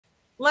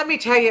let me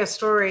tell you a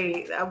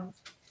story,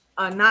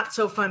 a not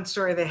so fun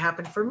story that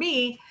happened for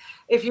me.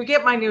 If you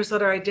get my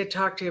newsletter, I did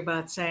talk to you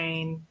about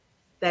saying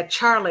that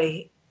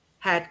Charlie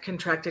had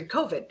contracted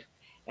COVID.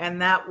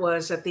 And that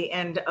was at the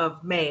end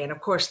of May. And of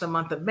course, the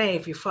month of May,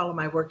 if you follow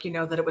my work, you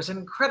know that it was an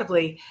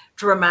incredibly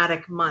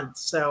dramatic month.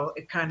 So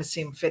it kind of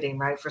seemed fitting,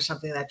 right, for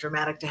something that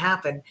dramatic to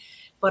happen.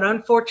 But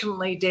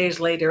unfortunately, days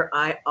later,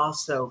 I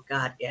also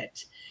got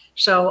it.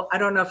 So I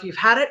don't know if you've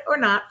had it or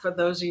not, for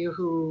those of you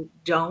who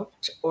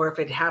don't, or if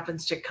it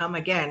happens to come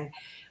again.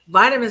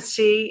 Vitamin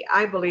C,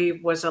 I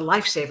believe, was a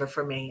lifesaver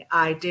for me.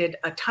 I did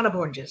a ton of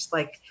oranges.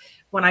 Like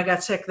when I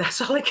got sick, that's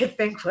all I could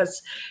think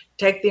was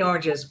take the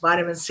oranges,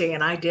 vitamin C.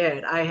 And I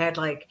did. I had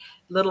like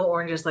little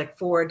oranges, like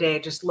 4 a day,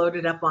 just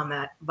loaded up on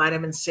that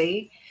vitamin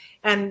C.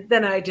 And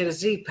then I did a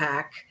Z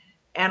pack.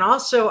 And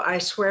also I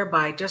swear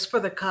by, just for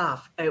the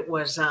cough, it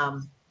was,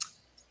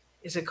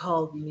 is it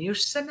called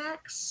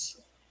Mucinex?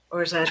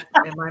 Or is that,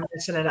 am I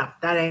messing it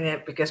up? That ain't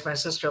it, because my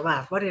sister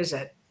laughed. What is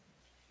it?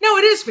 No,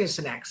 it is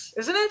Mucinex,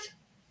 isn't it?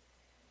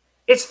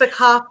 It's the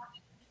cough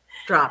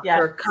drop.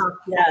 Yes. Or cough.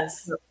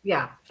 Yes.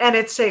 Yeah. And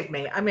it saved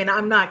me. I mean,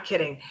 I'm not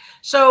kidding.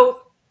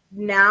 So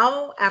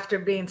now, after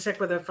being sick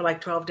with it for like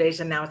 12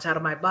 days and now it's out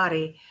of my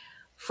body,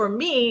 for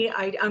me,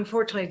 I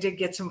unfortunately did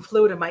get some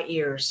fluid in my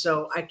ears.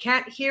 So I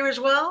can't hear as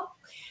well.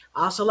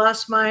 I also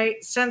lost my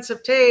sense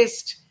of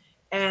taste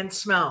and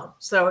smell.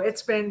 So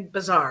it's been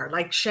bizarre.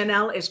 Like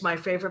Chanel is my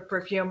favorite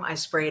perfume. I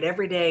spray it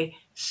every day,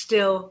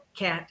 still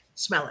can't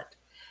smell it.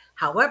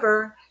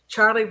 However,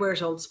 Charlie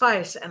wears Old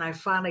Spice, and I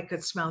finally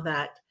could smell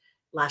that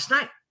last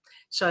night.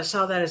 So I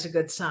saw that as a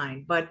good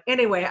sign. But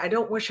anyway, I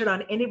don't wish it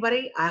on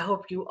anybody. I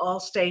hope you all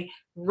stay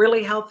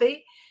really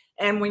healthy.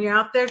 And when you're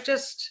out there,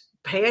 just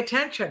pay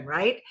attention,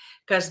 right?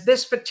 Because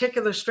this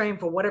particular strain,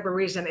 for whatever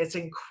reason, it's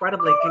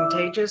incredibly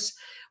contagious.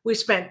 We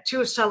spent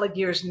 2 solid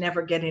years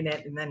never getting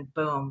it. And then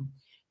boom,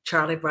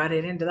 Charlie brought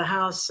it into the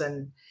house.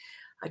 And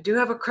I do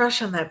have a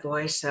crush on that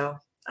boy. So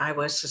I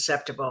was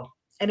susceptible.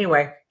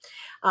 Anyway,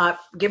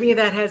 giving you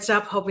that heads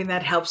up, hoping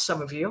that helps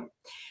some of you.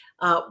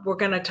 We're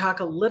going to talk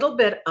a little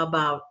bit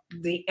about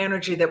the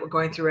energy that we're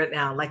going through right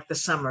now, like the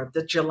summer,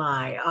 the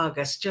July,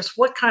 August, just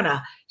what kind of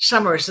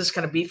summer is this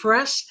going to be for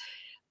us?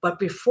 But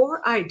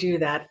before I do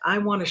that, I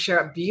want to share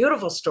a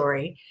beautiful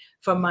story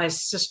from my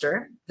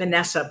sister,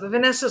 Vanessa. But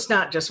Vanessa's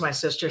not just my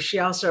sister. She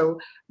also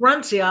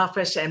runs the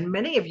office, and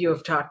many of you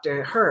have talked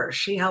to her.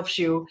 She helps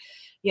you,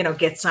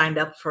 get signed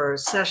up for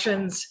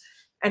sessions,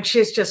 and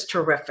she's just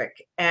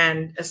terrific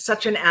and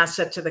such an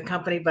asset to the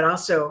company, but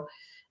also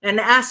an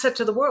asset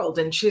to the world.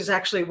 And she's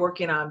actually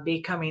working on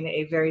becoming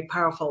a very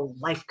powerful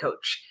life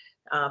coach.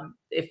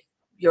 If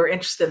you're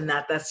interested in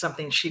that, that's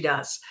something she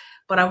does.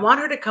 But I want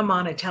her to come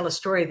on and tell a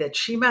story that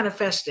she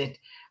manifested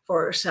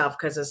for herself,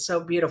 because it's so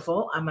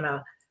beautiful. I'm going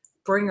to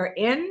bring her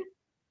in.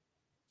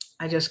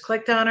 I just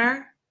clicked on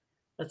her.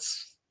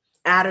 Let's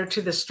add her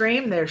to the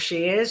stream. There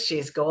she is.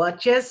 She's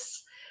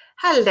gorgeous.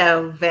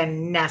 Hello,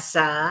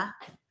 Vanessa.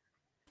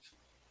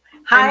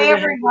 Hi,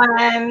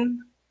 everyone.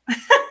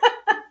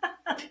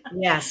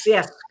 Yes.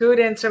 Scoot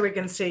in so we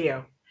can see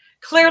you.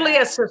 Clearly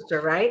a sister,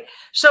 right?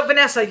 So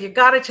Vanessa, you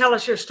got to tell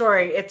us your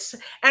story.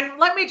 And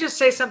let me just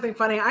say something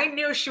funny. I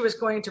knew she was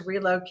going to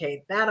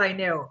relocate. That I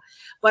knew.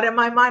 But in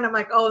my mind, I'm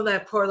like, oh,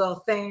 that poor little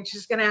thing.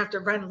 She's going to have to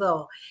rent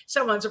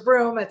someone's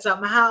room at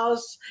some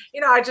house.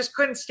 I just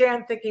couldn't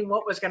stand thinking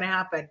what was going to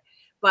happen.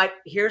 But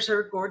here's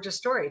her gorgeous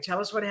story. Tell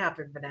us what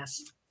happened,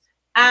 Vanessa.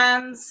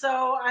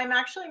 So I'm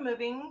actually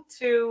moving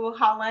to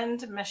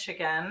Holland,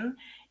 Michigan,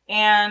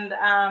 and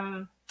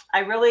I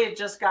really had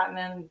just gotten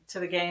into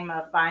the game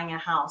of buying a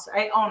house.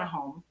 I own a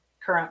home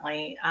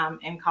currently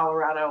in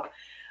Colorado,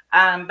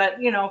 but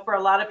for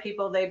a lot of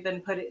people, they've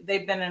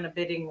been in a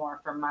bidding war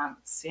for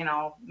months.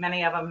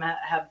 Many of them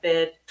have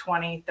bid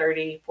 20,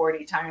 30,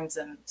 40 times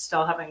and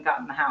still haven't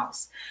gotten the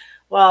house.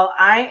 Well,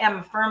 I am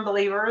a firm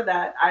believer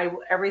that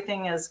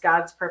everything is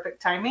God's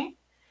perfect timing.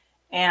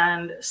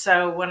 And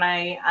so when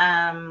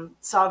I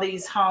saw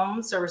these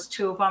homes, there was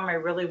 2 of them I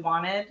really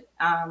wanted.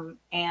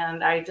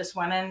 And I just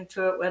went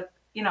into it with,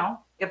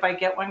 if I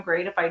get one,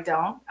 great. If I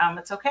don't,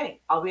 it's okay.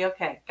 I'll be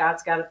okay.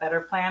 God's got a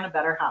better plan, a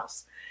better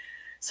house.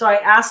 So I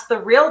asked the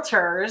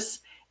realtors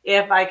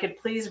if I could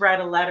please write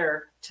a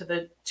letter to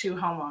the 2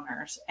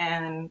 homeowners.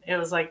 And it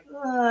was like,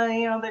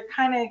 they're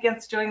kind of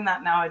against doing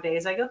that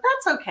nowadays. I go,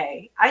 that's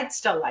okay. I'd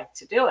still like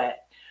to do it.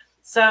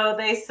 So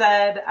they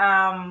said,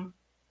 well,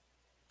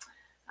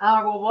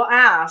 we'll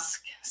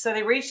ask. So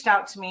they reached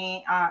out to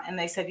me and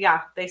they said,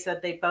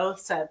 they both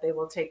said they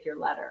will take your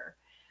letter.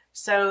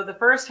 So the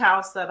first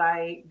house that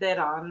I bid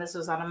on, this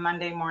was on a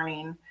Monday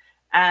morning,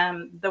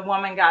 the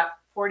woman got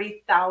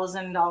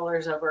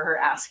 $40,000 over her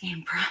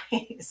asking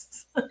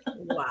price.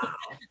 Wow.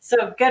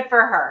 So good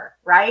for her,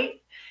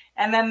 right?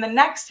 And then the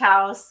next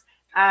house,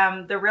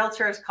 the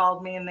realtors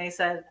called me and they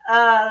said,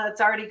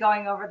 it's already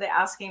going over the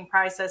asking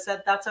price. I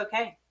said, that's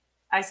okay.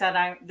 I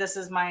said, this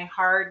is my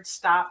hard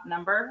stop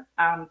number.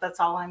 That's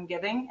all I'm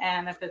giving.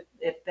 And if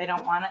they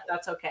don't want it,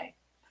 that's okay.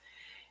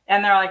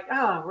 And they're like,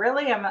 oh,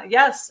 really?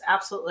 Yes,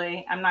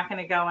 absolutely. I'm not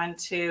going to go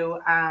into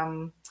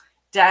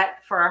debt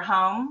for a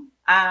home.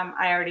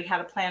 I already had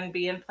a plan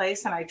B in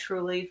place, and I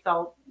truly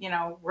felt, you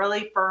know,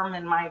 really firm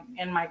in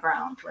my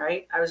ground,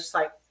 right? I was just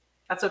like,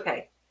 that's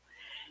okay.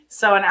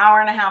 So an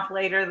hour and a half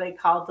later, they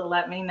called to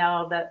let me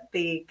know that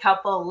the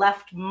couple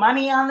left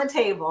money on the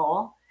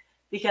table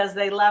because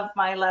they loved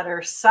my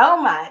letter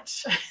so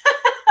much.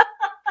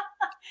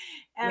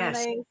 And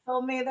Yes. they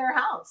sold me their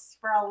house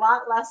for a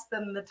lot less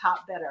than the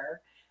top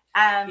bidder.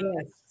 And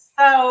Yes.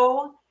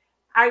 so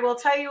I will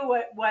tell you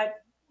what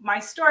my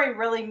story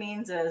really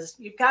means is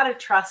you've got to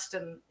trust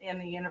in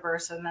the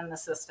universe and in the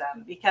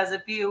system, because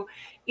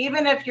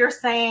even if you're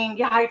saying,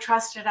 yeah, I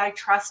trust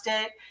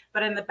it,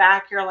 but in the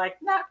back you're like,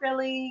 not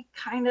really,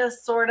 kind of,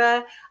 sort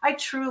of, I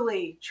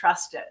truly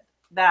trusted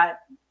that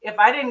if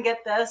I didn't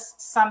get this,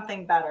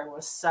 something better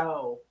was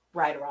so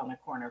right around the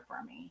corner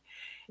for me.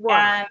 Well,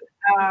 And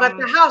but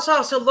the house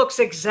also looks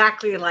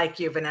exactly like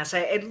you,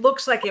 Vanessa. It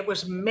looks like it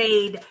was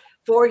made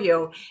for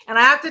you. And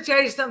I have to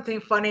tell you something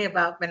funny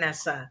about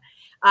Vanessa.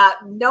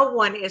 No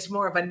one is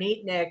more of a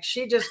neatnik.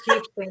 She just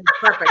keeps things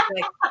perfect.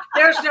 Like,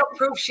 there's no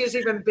proof she's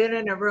even been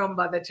in a room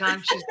by the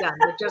time she's done.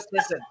 There just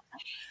isn't.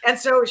 And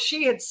so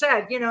she had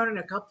said, you know, in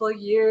a couple of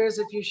years,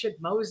 if you should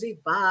mosey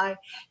by,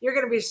 you're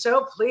going to be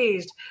so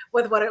pleased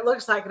with what it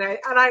looks like. And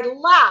I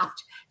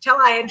laughed till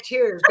I had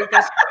tears,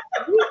 because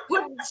you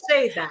couldn't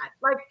say that.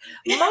 Like,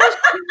 most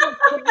people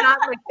could not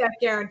make that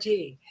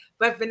guarantee,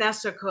 but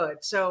Vanessa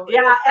could. So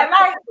yeah, that's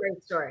a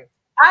great story.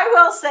 I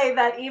will say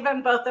that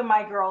even both of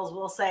my girls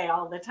will say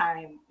all the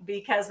time,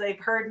 because they've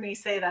heard me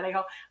say that. I go,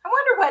 I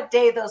wonder what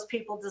day those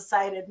people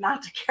decided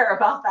not to care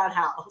about that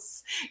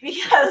house,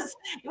 because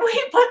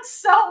we put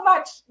so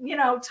much, you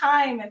know,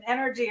 time and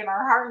energy in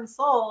our heart and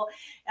soul.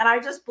 And I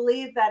just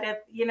believe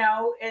that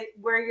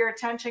where your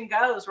attention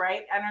goes,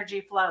 right, energy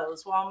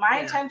flows. Well, my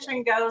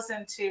attention goes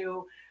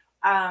into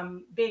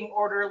being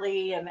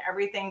orderly and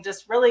everything,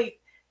 just really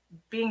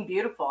being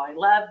beautiful. I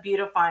love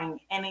beautifying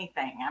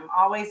anything. I'm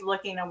always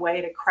looking a way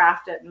to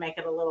craft it and make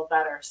it a little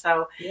better.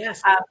 So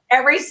yes,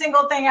 every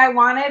single thing I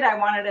wanted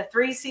a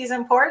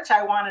 3-season porch.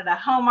 I wanted a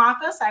home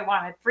office. I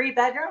wanted 3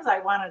 bedrooms.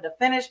 I wanted a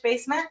finished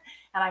basement,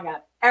 and I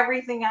got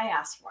everything I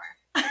asked for.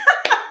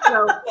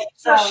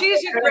 So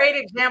she's a great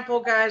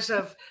example, guys,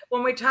 of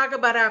when we talk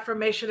about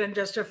affirmation and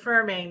just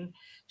affirming.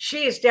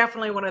 She is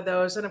definitely one of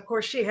those. And of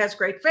course, she has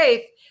great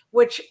faith,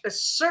 which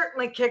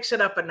certainly kicks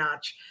it up a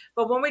notch.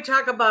 But when we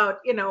talk about,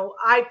 you know,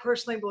 I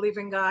personally believe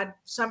in God.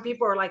 Some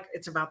people are like,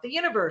 it's about the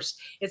universe,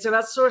 it's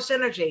about source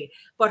energy.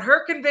 But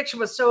her conviction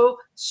was so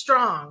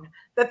strong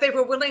that they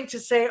were willing to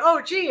say, oh,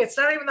 gee, it's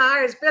not even the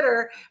highest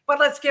bidder, but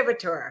let's give it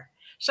to her.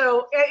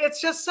 So it's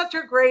just such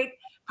a great,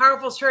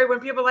 powerful story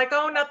when people are like,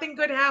 oh, nothing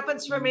good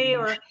happens for me,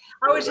 or I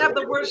always have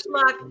the worst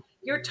luck.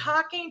 You're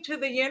talking to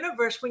the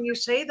universe when you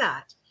say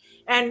that.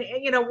 And,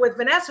 you know, with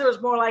Vanessa, it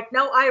was more like,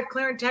 no, I have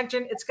clear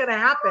intention. It's going to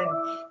happen.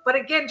 But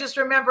again, just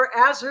remember,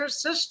 as her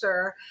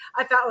sister,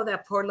 I thought, oh,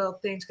 that poor little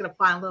thing's going to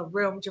find a little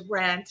room to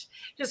rent.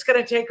 Just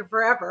going to take her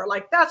forever.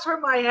 Like, that's where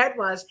my head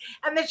was.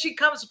 And then she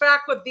comes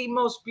back with the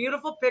most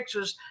beautiful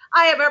pictures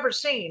I have ever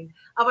seen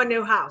of a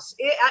new house.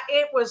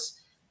 It was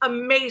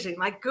amazing,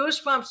 like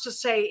goosebumps to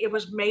say it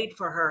was made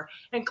for her.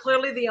 And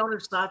clearly the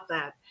owners thought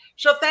that.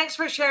 So thanks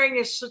for sharing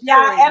your story.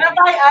 Yeah, and if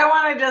I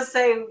want to just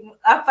say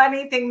a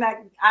funny thing that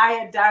I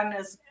had done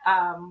is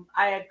I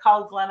had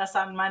called Glynis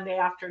on Monday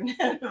afternoon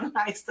and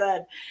I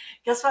said,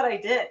 guess what I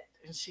did?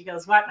 And she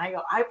goes, what? And I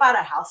go, I bought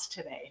a house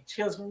today. And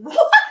she goes,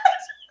 what?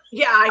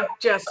 Yeah, I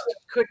just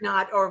could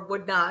not or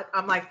would not.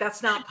 I'm like,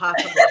 that's not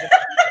possible.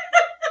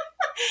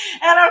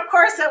 And of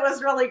course, it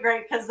was really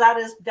great because that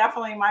is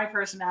definitely my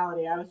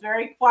personality. I was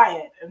very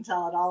quiet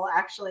until it all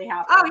actually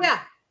happened. Oh, yeah.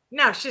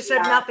 No, she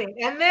said nothing.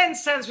 And then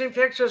sends me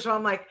pictures where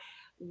I'm like,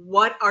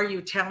 what are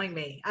you telling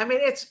me? I mean,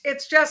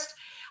 it's just,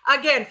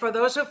 again, for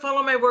those who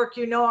follow my work,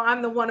 you know,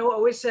 I'm the one who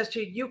always says to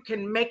you, you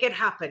can make it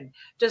happen.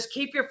 Just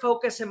keep your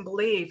focus and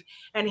believe.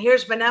 And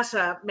here's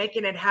Vanessa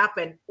making it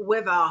happen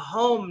with a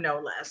home, no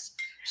less.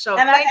 So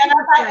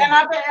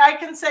I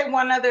can say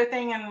one other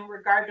thing in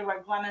regard to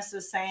what Glynis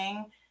is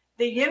saying.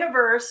 The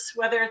universe,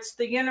 whether it's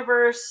the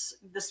universe,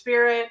 the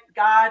spirit,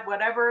 God,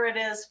 whatever it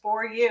is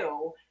for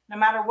you, no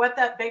matter what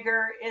that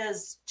bigger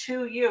is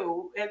to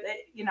you,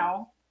 you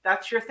know,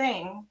 that's your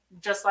thing.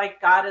 Just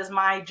like God is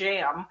my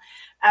jam.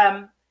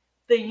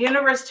 The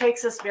universe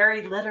takes us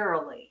very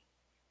literally.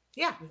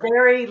 Yeah.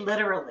 Very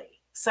literally.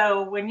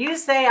 So when you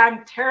say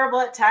I'm terrible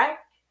at tech,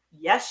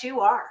 yes, you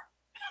are.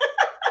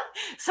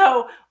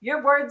 So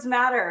your words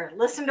matter.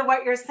 Listen to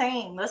what you're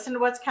saying. Listen to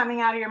what's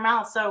coming out of your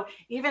mouth. So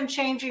even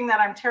changing that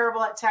I'm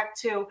terrible at tech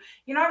to,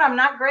 you know what, I'm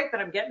not great,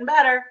 but I'm getting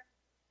better.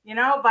 You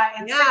know,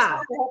 in 6 months,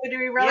 I hope to be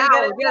really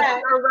good at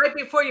tech. Or right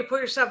before you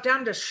put yourself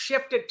down, just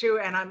shift it to,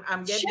 and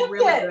I'm getting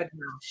really good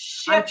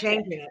now. I'm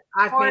changing it.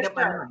 I've made up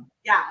my mind.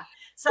 Yeah.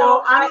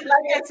 So like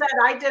I said,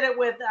 I did it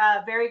with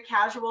a very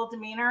casual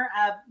demeanor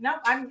of, no,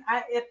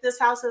 if this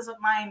house isn't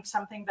mine,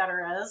 something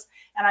better is.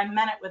 And I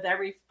meant it with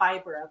every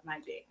fiber of my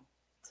being.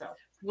 So,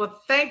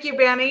 well, thank you,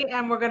 Benny.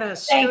 And we're going to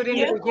scoot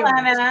into the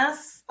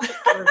humans.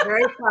 You're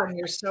very fun.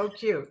 You're so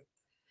cute.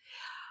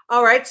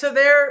 All right. So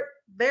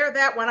there,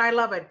 that one. I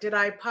love it. Did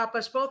I pop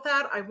us both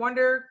out? I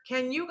wonder,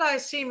 can you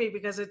guys see me?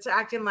 Because it's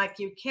acting like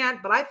you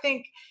can't, but I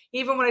think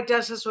even when it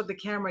does this with the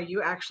camera,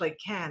 you actually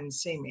can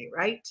see me,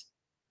 right?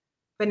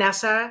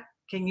 Vanessa,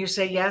 can you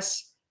say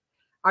yes?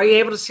 Are you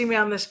able to see me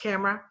on this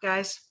camera,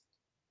 guys?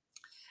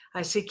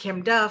 I see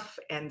Kim Duff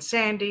and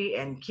Sandy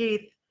and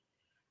Keith.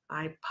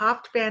 I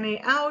popped Benny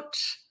out,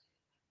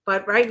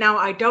 but right now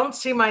I don't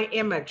see my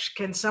image.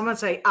 Can someone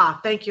say,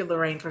 thank you,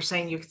 Lorraine, for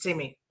saying you can see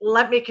me.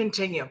 Let me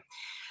continue.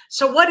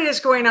 So what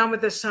is going on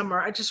with this summer?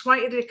 I just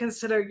want you to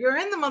consider you're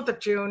in the month of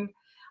June.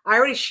 I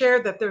already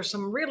shared that there's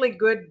some really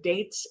good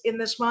dates in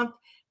this month,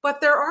 but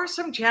there are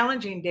some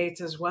challenging dates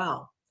as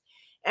well.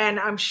 And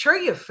I'm sure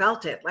you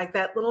felt it, like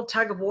that little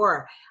tug of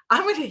war.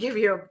 I'm going to give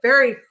you a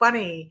very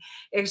funny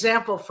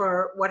example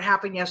for what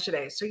happened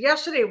yesterday. So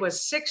yesterday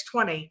was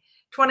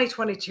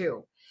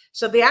 6/20/2022.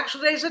 So the actual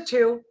days are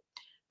 2,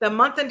 the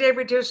month and day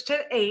reduced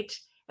to 8,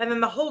 and then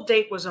the whole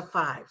date was a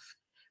 5.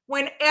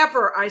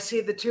 Whenever I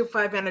see the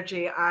 2-5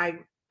 energy, I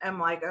am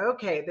like,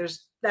 okay,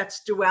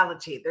 that's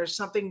duality. There's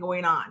something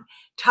going on.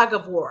 Tug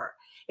of war.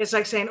 It's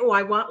like saying, oh,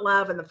 I want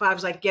love. And the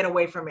 5's like, get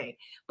away from me.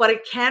 But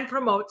it can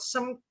promote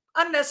some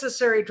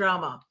unnecessary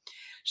drama.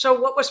 So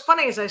what was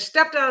funny is I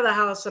stepped out of the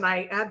house and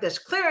I had this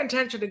clear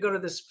intention to go to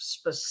this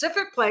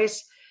specific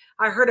place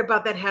I heard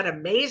about that had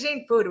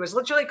amazing food. It was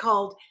literally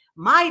called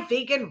My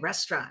Vegan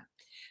Restaurant.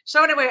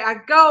 So anyway, I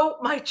go,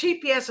 my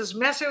GPS is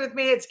messing with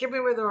me. It's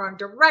giving me the wrong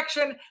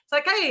direction. It's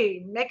like,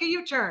 hey, make a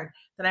U-turn.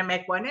 Then I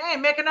make one, hey,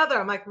 make another.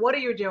 I'm like, what are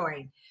you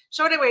doing?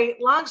 So anyway,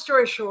 long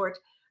story short,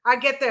 I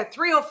get there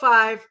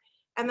 3:05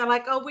 and they're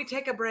like, oh, we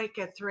take a break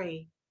at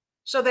 3.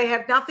 So they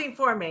have nothing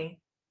for me.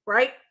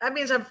 Right? That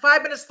means I'm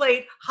 5 minutes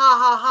late, ha,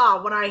 ha,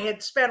 ha, when I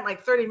had spent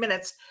like 30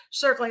 minutes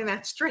circling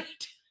that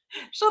street.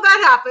 So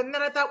that happened.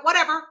 Then I thought,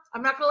 whatever,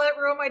 I'm not going to let it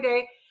ruin my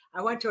day.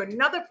 I went to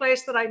another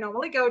place that I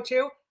normally go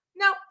to.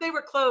 No, they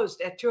were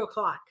closed at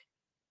 2:00.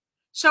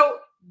 So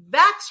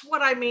that's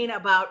what I mean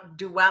about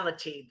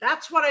duality.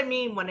 That's what I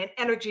mean when an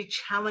energy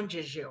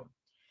challenges you.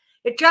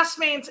 It just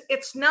means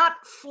it's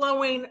not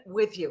flowing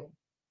with you.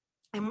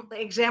 An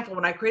example,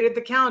 when I created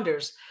the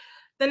calendars,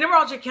 the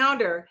numerology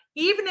calendar,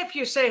 even if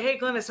you say, hey,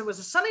 Glynis, it was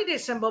a sunny day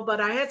symbol, but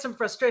I had some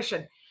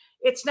frustration.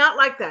 It's not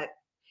like that.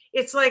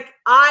 It's like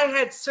I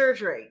had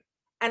surgery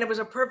and it was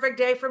a perfect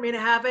day for me to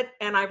have it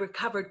and I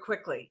recovered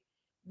quickly.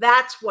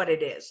 That's what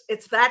it is.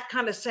 It's that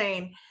kind of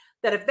saying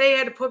that if they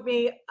had to put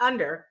me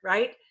under,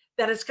 right,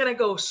 that it's going to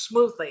go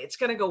smoothly. It's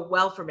going to go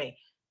well for me.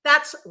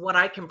 That's what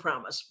I can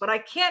promise. But I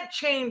can't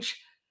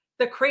change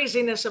the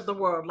craziness of the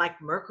world,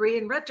 like Mercury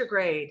in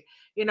retrograde.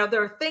 You know,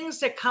 there are things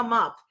that come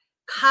up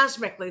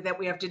cosmically that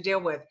we have to deal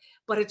with,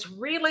 but it's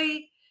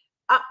really,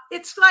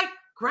 it's like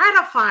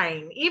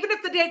gratifying. Even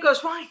if the day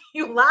goes wrong,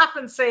 you laugh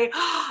and say,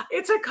 oh,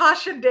 it's a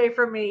caution day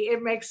for me.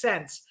 It makes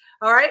sense.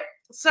 All right.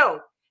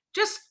 So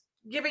just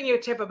giving you a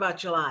tip about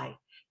July,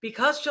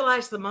 because July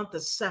is the month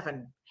of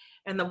 7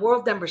 and the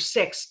world number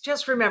 6,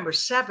 just remember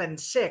 7,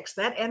 6,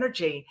 that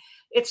energy,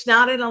 it's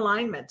not in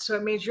alignment. So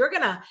it means you're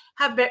going to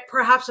have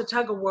perhaps a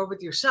tug of war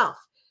with yourself.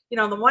 You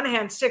know, on the one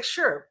hand, 6,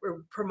 sure,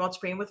 promotes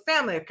being with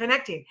family or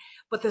connecting,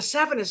 but the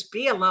 7 is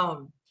be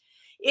alone.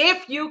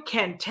 If you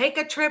can take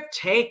a trip,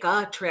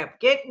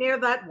 get near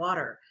that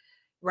water,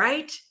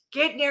 right?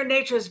 Get near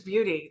nature's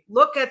beauty.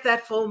 Look at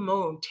that full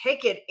moon,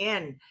 take it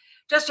in,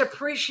 just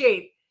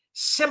appreciate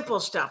simple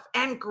stuff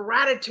and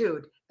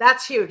gratitude.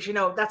 That's huge. You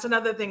know, that's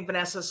another thing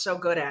Vanessa's so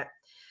good at.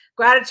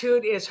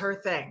 Gratitude is her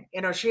thing.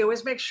 You know, she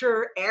always makes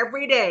sure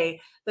every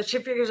day that she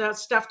figures out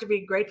stuff to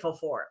be grateful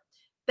for.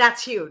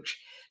 That's huge.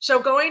 So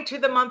going to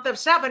the month of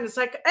 7, it's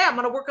like, hey, I'm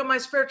going to work on my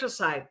spiritual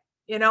side.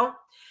 You know,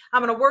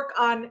 I'm going to work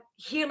on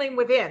healing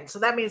within. So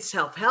that means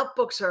self-help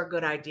books are a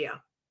good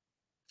idea.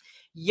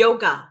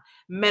 Yoga,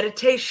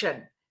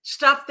 meditation,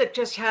 stuff that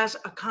just has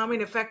a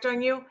calming effect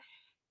on you.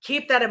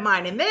 Keep that in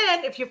mind. And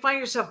then if you find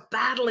yourself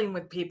battling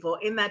with people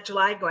in that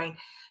July going,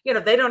 you know,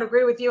 they don't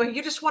agree with you and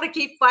you just want to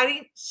keep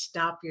fighting,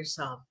 stop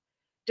yourself.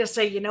 Just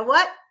say, you know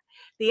what?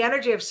 The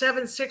energy of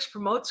 7-6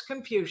 promotes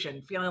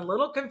confusion, feeling a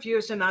little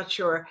confused and not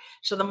sure.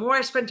 So the more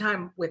I spend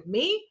time with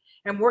me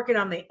and working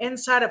on the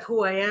inside of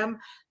who I am,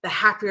 the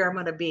happier I'm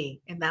going to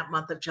be in that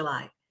month of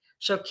July.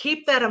 So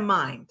keep that in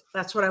mind.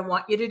 That's what I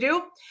want you to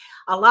do.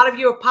 A lot of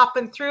you are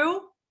popping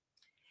through.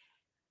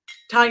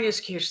 Tanya's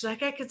cute. She's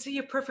like, I can see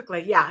you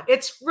perfectly. Yeah,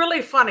 it's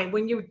really funny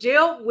when you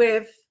deal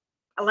with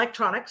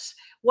electronics.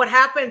 What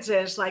happens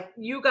is, like,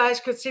 you guys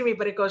could see me,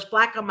 but it goes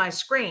black on my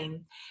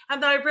screen.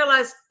 And then I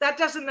realized that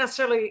doesn't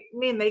necessarily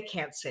mean they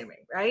can't see me,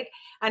 right?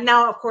 And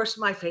now, of course,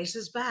 my face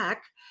is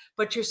back,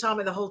 but you saw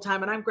me the whole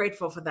time. And I'm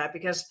grateful for that,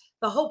 because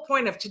the whole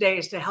point of today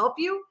is to help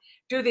you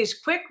do these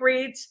quick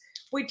reads.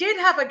 We did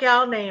have a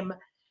gal named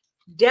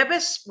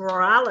Debis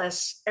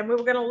Morales, and we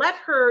were going to let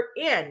her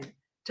in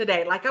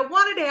today. Like, I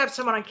wanted to have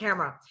someone on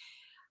camera.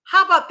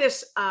 How about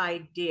this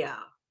idea?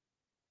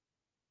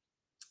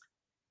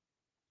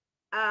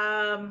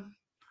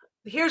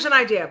 Here's an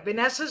idea.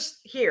 Vanessa's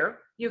here.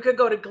 You could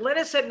go to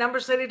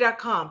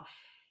Glynis@numbercity.com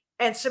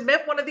and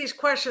submit one of these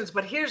questions.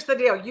 But here's the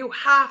deal. You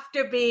have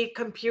to be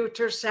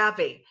computer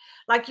savvy.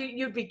 Like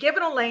you'd be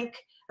given a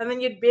link, and then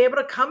you'd be able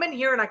to come in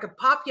here and I could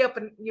pop you up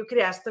and you could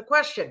ask the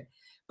question.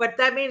 But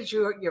that means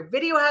your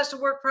video has to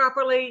work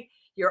properly,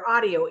 your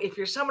audio. If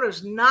you're someone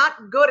who's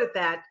not good at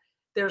that,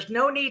 there's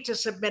no need to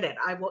submit it.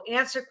 I will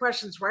answer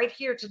questions right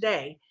here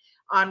today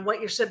on what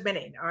you're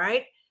submitting, all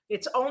right?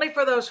 It's only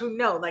for those who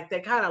know, like they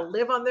kind of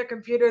live on their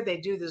computer. They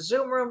do the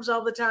Zoom rooms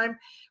all the time.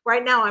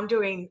 Right now I'm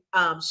doing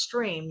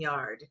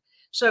StreamYard.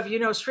 So if you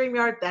know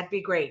StreamYard, that'd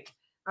be great,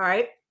 all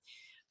right?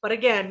 But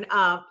again,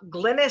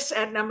 Glynis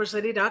at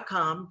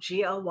numbercity.com,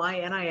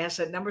 Glynis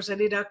at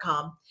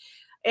numbercity.com.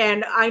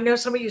 And I know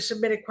some of you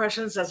submitted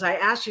questions as I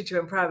asked you to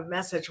in private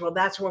message. Well,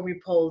 that's where we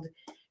pulled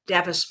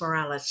Davis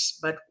Morales,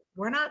 but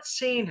we're not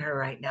seeing her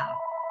right now.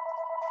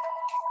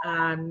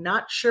 I'm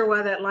not sure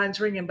why that line's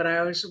ringing, but I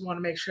always want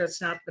to make sure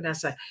it's not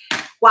Vanessa.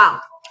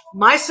 Wow.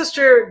 My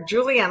sister,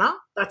 Juliana,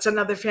 that's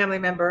another family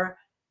member,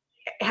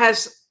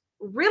 has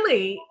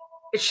really,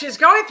 she's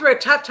going through a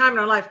tough time in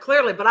her life,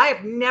 clearly, but I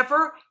have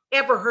never,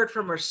 ever heard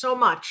from her so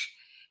much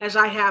as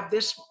I have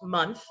this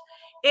month.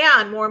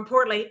 And more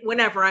importantly,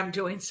 whenever I'm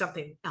doing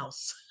something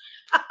else.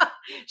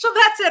 So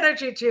that's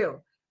energy too.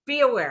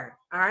 Be aware.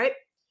 All right.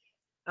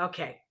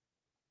 Okay.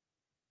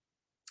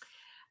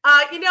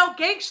 You know,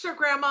 Gangster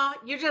Grandma,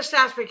 you just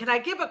asked me, can I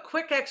give a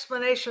quick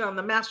explanation on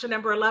the master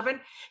number 11?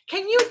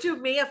 Can you do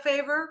me a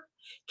favor?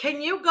 Can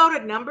you go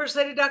to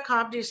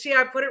numbercity.com? Do you see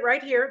I put it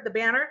right here, the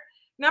banner?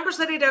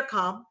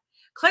 Numbercity.com.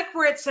 Click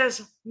where it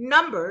says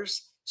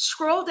numbers.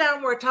 Scroll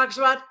down where it talks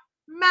about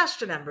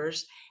master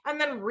numbers and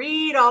then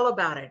read all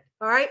about it.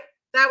 All right.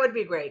 That would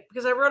be great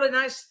because I wrote a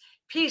nice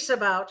piece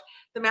about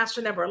the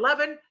master number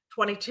 11,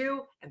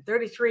 22, and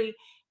 33.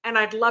 And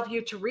I'd love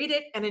you to read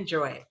it and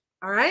enjoy it.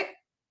 All right.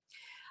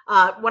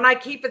 When I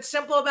keep it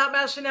simple about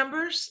master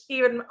numbers,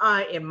 even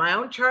in my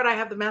own chart, I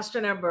have the master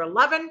number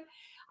 11.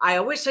 I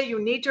always say you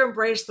need to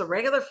embrace the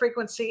regular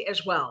frequency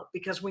as well,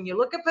 because when you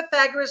look at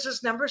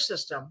Pythagoras' number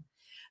system,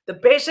 the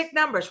basic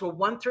numbers were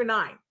 1 through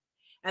 9.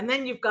 And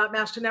then you've got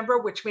master number,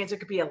 which means it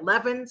could be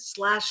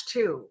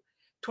 11/2,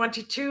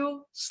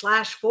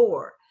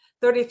 22/4,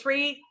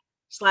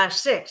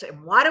 33/6.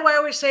 And why do I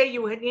always say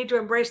you need to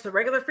embrace the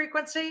regular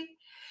frequency?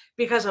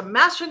 Because a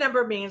master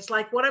number means,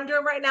 like what I'm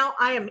doing right now,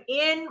 I am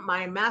in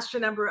my master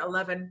number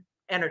 11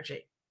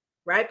 energy,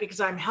 right? Because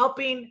I'm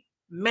helping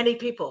many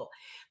people.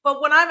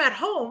 But when I'm at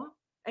home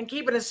and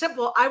keeping it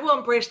simple, I will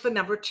embrace the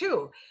number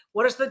 2.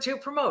 What does the 2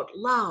 promote?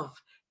 Love,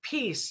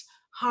 peace,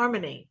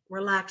 harmony,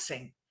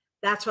 relaxing.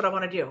 That's what I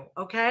want to do.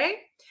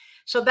 Okay.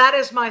 So that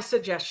is my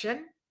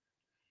suggestion.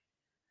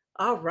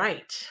 All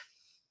right.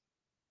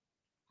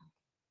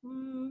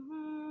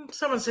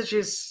 Someone said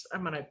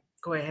I'm going to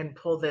go ahead and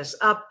pull this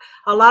up.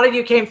 A lot of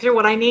you came through.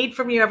 What I need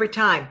from you every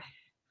time,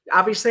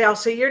 obviously I'll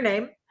say your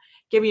name,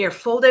 give me your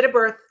full date of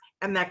birth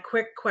and that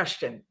quick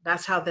question.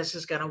 That's how this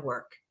is going to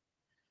work.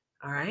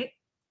 All right.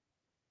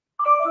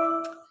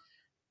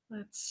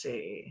 Let's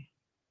see.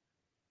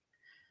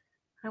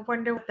 I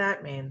wonder what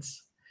that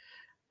means.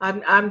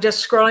 I'm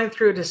just scrolling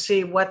through to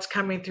see what's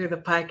coming through the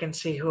pike and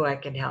see who I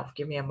can help.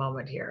 Give me a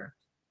moment here.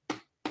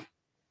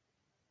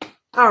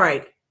 All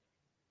right.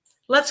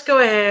 Let's go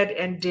ahead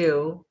and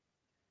do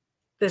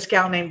this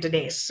gal named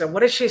Denise. So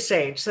what does she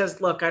say? She says,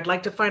 look, I'd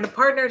like to find a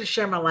partner to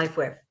share my life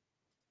with.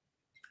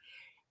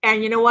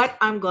 And you know what?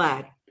 I'm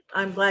glad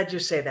you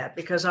say that,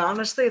 because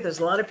honestly, there's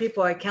a lot of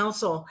people I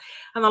counsel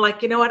and they're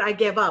like, you know what? I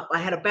gave up. I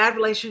had a bad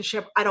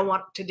relationship. I don't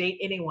want to date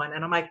anyone.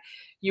 And I'm like,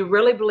 you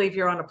really believe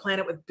you're on a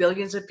planet with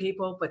billions of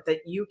people, but that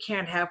you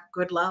can't have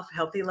good love,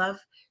 healthy love?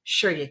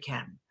 Sure you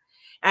can.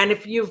 And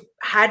if you've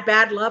had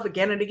bad love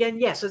again and again,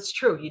 yes, it's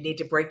true. You need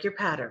to break your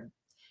pattern,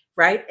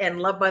 right? And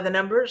Love by the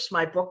Numbers,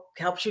 my book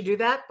helps you do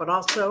that, but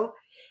also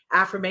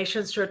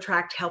affirmations to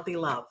attract healthy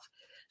love.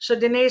 So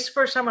Denise,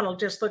 first I'm going to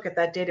just look at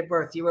that date of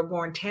birth. You were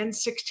born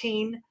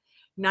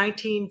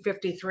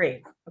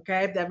 10/16/1953.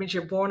 Okay. That means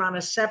you're born on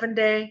a 7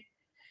 day.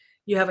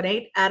 You have an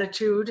 8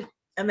 attitude.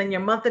 And then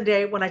your month and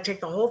day, when I take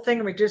the whole thing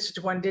and reduce it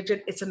to 1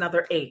 digit, it's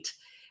another 8.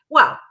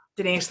 Wow.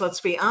 Denise, let's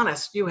be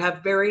honest. You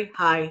have very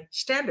high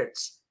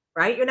standards,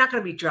 right? You're not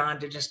going to be drawn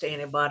to just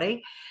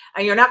anybody.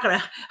 And you're not going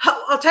to,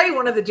 I'll tell you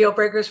one of the deal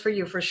breakers for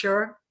you for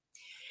sure.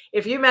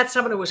 If you met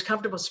someone who was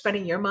comfortable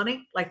spending your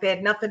money, like they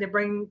had nothing to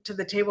bring to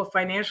the table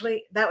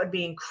financially, that would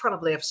be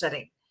incredibly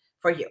upsetting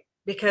for you,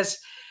 because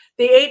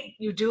the 8,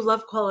 you do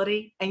love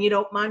quality and you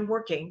don't mind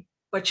working,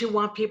 but you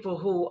want people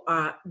who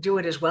do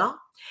it as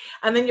well.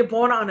 And then you're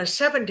born on a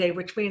 7 day,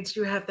 which means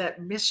you have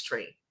that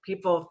mystery.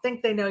 People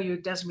think they know you,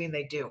 doesn't mean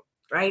they do,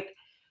 right?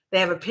 They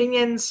have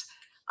opinions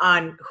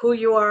on who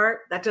you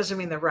are. That doesn't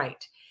mean they're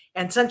right.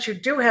 And since you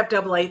do have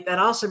 8, that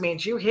also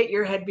means you hit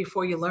your head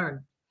before you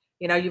learn.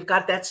 You know, you've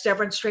got that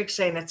stubborn streak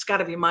saying it's got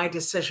to be my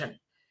decision.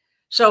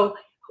 So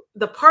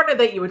the partner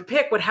that you would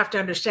pick would have to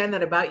understand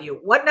that about you.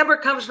 What number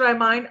comes to my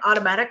mind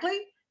automatically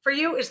for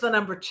you is the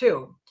number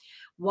 2.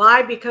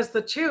 Why? Because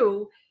the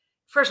 2,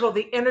 first of all,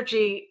 the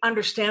energy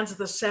understands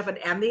the 7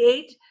 and the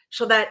 8,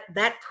 so that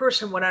that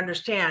person would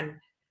understand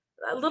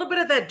a little bit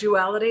of that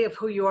duality of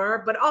who you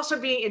are, but also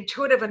being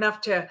intuitive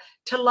enough to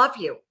love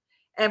you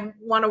and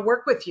want to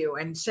work with you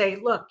and say,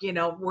 look,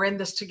 we're in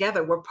this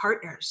together. We're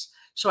partners.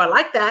 So I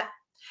like that.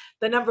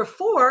 The number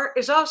 4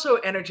 is also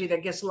energy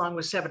that gets along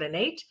with 7 and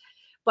 8,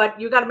 but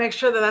you got to make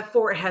sure that that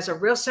 4 has a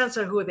real sense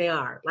of who they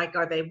are. Like,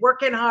 are they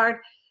working hard?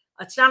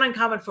 It's not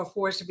uncommon for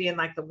 4s to be in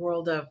like the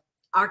world of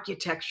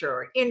architecture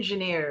or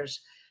engineers,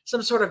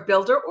 some sort of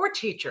builder or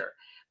teacher.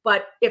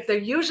 But if they're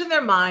using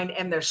their mind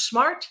and they're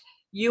smart,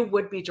 you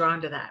would be drawn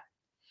to that.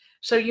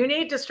 So you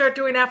need to start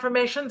doing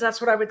affirmations.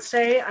 That's what I would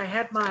say. I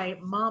had my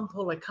mom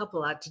pull a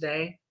couple out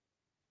today.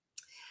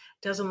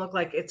 Doesn't look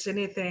like it's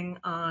anything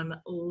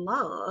on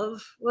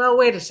love. Well,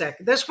 wait a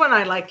second. This one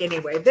I like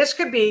anyway. This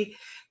could be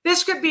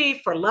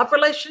for love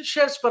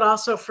relationships, but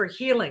also for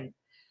healing.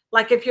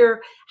 Like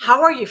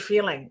how are you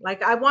feeling?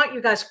 Like, I want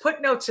you guys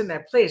put notes in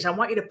there, please. I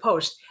want you to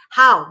post,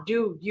 how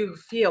do you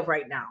feel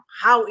right now?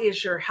 How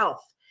is your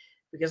health?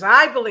 Because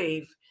I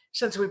believe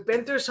since we've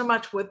been through so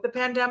much with the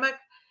pandemic,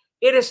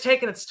 it has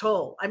taken its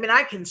toll. I mean,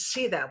 I can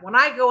see that when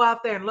I go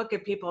out there and look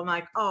at people, I'm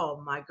like,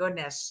 oh my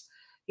goodness,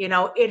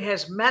 it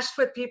has messed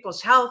with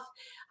people's health.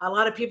 A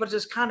lot of people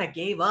just kind of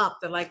gave up.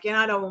 They're like,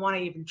 I don't want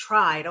to even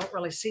try. I don't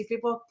really see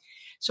people.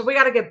 So we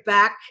got to get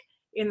back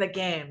in the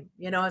game,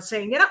 and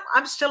saying,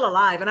 I'm still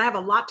alive and I have a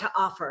lot to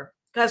offer.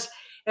 Because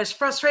as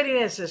frustrating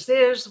as this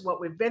is,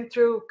 what we've been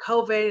through,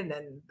 COVID,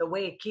 and the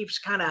way it keeps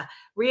kind of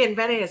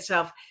reinventing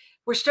itself,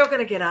 we're still going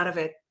to get out of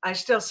it. I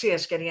still see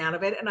us getting out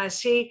of it. And I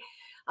see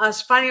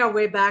us finding our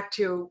way back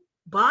to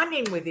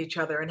bonding with each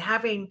other and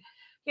having,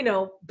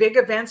 big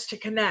events to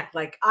connect.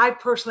 Like, I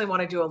personally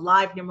want to do a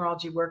live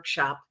numerology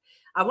workshop.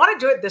 I want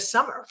to do it this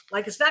summer.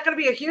 Like, it's not going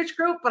to be a huge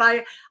group, but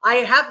I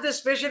have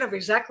this vision of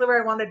exactly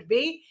where I want it to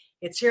be.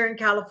 It's here in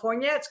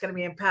California. It's going to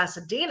be in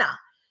Pasadena,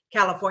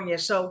 California.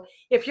 So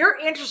if you're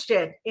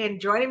interested in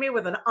joining me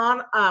with an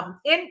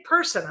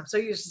in-person, I'm so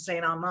used to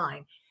saying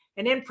online,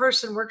 an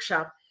in-person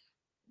workshop,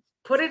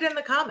 put it in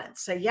the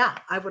comments. Say, yeah,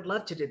 I would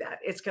love to do that.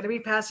 It's going to be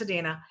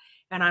Pasadena,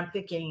 and I'm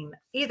thinking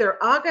either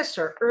August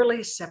or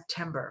early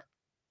September.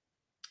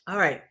 All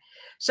right.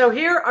 So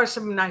here are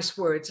some nice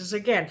words. This is,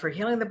 again, for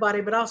healing the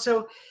body, but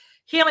also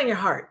healing your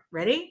heart.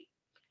 Ready?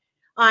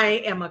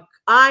 I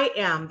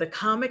am the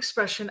calm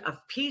expression of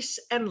peace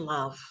and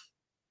love.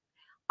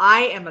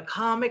 I am a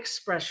calm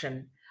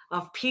expression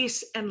of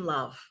peace and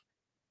love.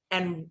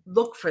 And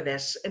look for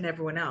this in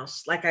everyone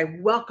else. Like, I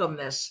welcome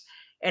this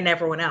in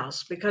everyone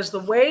else, because the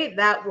way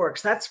that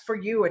works, that's for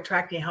you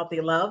attracting healthy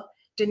love.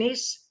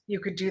 Denise, you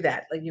could do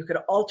that. Like, you could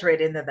alter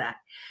it into that.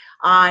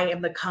 I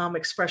am the calm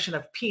expression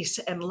of peace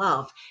and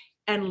love,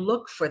 and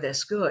look for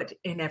this good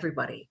in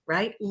everybody,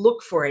 right?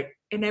 Look for it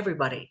in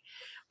everybody.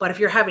 But if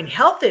you're having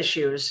health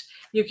issues,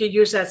 you could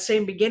use that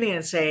same beginning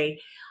and say,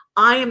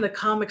 I am the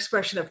calm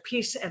expression of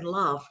peace and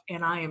love,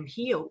 and I am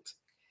healed.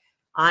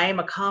 I am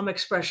a calm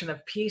expression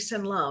of peace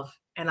and love,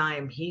 and I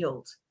am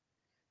healed.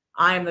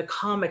 I am the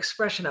calm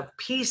expression of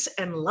peace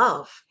and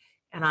love,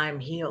 and I am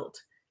healed.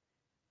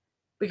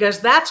 Because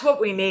that's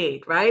what we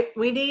need, right?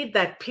 We need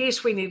that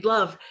peace. We need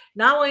love,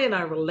 not only in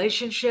our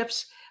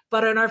relationships,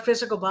 but in our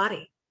physical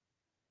body.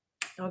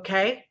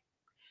 Okay?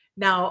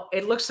 Now,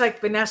 it looks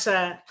like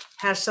Vanessa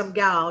has some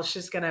gal.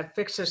 She's going to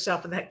fix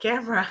herself in that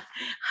camera.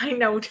 I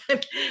know.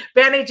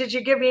 Benny, did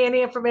you give me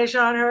any information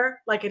on her,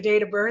 like a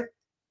date of birth?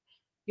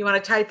 You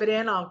want to type it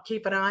in? I'll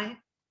keep an eye.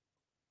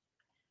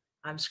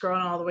 I'm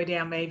scrolling all the way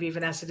down. Maybe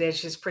Vanessa did.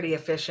 She's pretty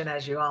efficient,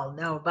 as you all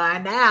know by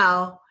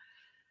now.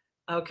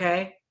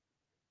 Okay.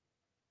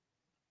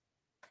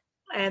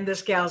 And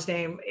this gal's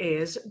name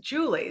is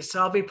Julie.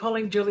 So I'll be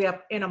pulling Julie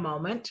up in a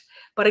moment.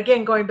 But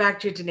again, going back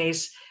to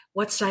Denise,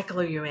 what cycle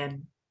are you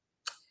in?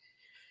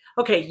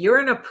 Okay, you're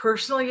in a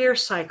personal year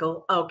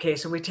cycle. Okay,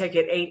 so we take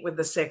it 8 with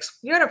the 6.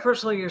 You're in a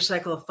personal year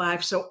cycle of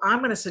 5. So I'm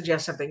going to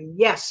suggest something.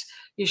 Yes,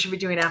 you should be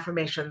doing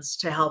affirmations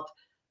to help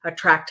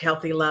attract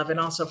healthy love and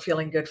also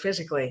feeling good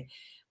physically.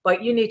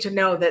 But you need to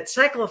know that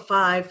cycle of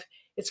 5,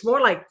 it's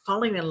more like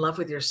falling in love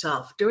with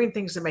yourself, doing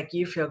things that make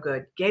you feel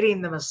good,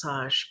 getting the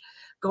massage,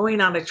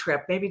 going on a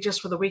trip, maybe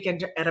just for the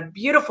weekend at a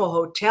beautiful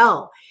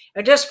hotel,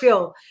 and just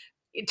feel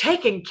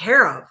taken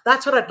care of.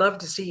 That's what I'd love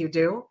to see you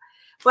do.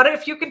 But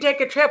if you can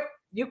take a trip,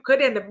 you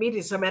could end up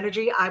meeting some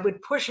energy. I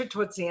would push it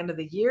towards the end of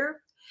the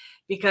year,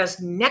 because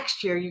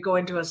next year you go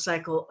into a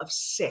cycle of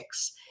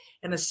 6.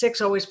 And a 6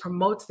 always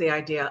promotes the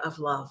idea of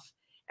love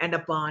and a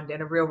bond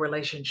and a real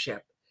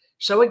relationship.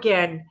 So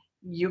again,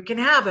 you can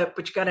have it,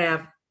 but you got to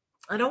have,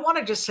 I don't want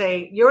to just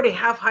say you already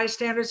have high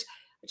standards.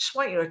 I just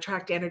want you to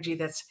attract energy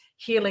that's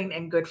healing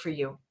and good for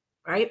you,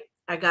 right?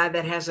 A guy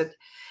that has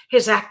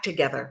his act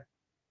together.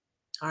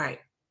 All right.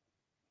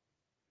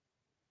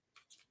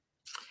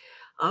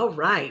 All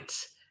right.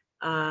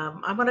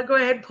 I'm going to go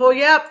ahead and pull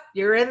you up.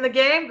 You're in the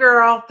game,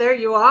 girl. There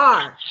you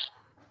are.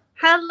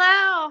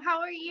 Hello. How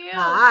are you?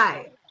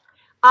 Hi.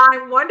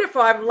 I'm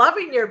wonderful. I'm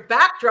loving your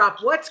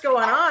backdrop. What's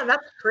going on?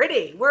 That's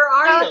pretty. Where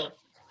are you?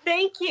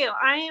 Thank you.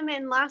 I am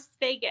in Las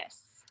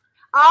Vegas.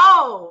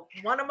 Oh,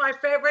 one of my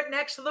favorite,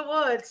 next to the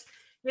woods.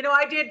 You know,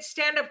 I did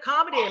stand-up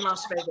comedy in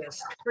Las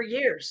Vegas for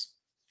years.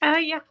 Oh,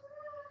 yeah.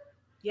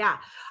 Yeah.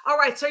 All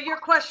right. So your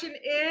question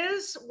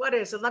is, what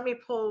is it? Let me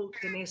pull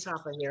Denise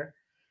off of here.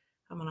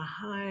 I'm going to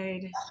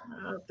hide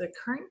the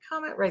current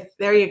comment right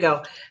there. You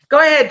go. Go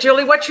ahead,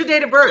 Julie. What's your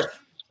date of birth?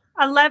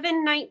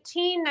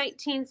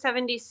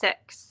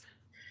 11/19/1976.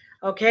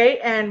 Okay.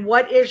 And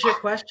what is your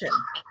question?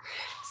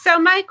 So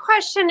my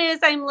question is,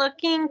 I'm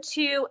looking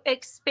to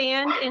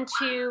expand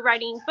into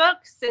writing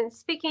books and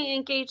speaking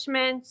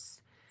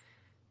engagements,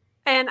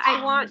 and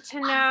I want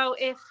to know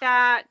if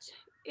that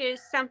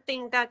is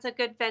something that's a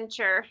good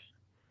venture.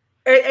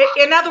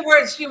 In other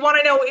words, you want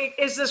to know,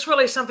 is this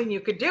really something you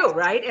could do,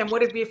 right? And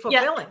would it be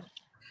fulfilling?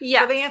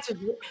 Yeah. So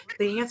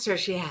the answer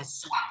is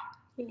yes.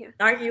 Yeah.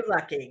 Aren't you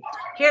lucky?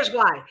 Here's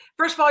why.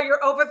 First of all, you're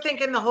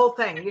overthinking the whole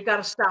thing. You got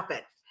to stop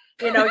it.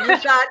 You know,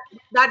 you've got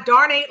that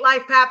darn 8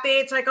 life path.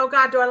 It's like, oh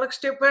God, do I look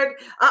stupid?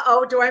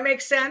 Uh-oh, do I make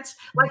sense?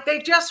 Like they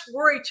just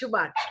worry too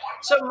much.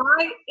 So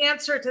my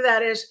answer to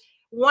that is,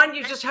 one,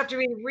 you just have to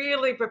be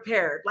really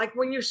prepared. Like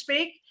when you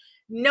speak,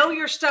 know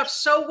your stuff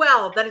so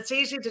well that it's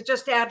easy to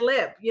just ad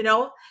lib, you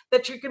know,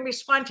 that you can be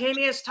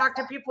spontaneous, talk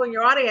to people in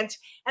your audience,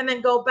 and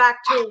then go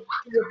back to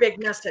your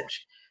big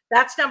message.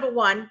 That's number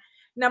one.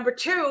 Number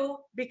two,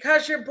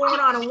 because you're born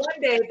on a 1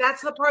 day,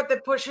 that's the part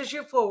that pushes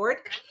you forward.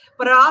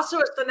 But it also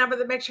is the number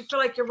that makes you feel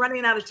like you're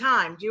running out of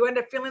time. Do you end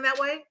up feeling that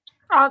way?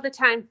 All the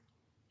time.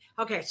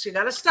 Okay, so you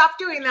got to stop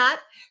doing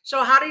that.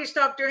 So how do you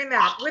stop doing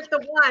that? With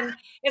the 1,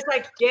 it's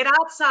like get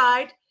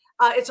outside.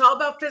 It's all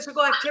about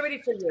physical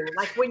activity for you.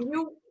 Like when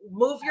you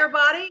move your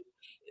body,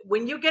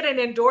 when you get an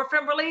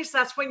endorphin release,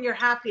 that's when you're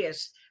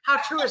happiest. How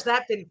true has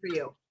that been for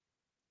you?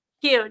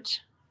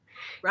 Huge.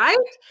 Right?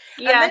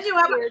 Yes, and then you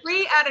have huge. a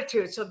 3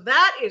 attitude. So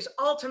that is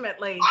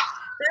ultimately,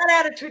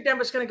 that attitude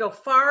number is going to go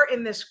far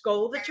in this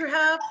goal that you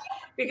have,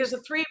 because the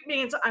 3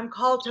 means I'm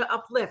called to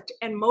uplift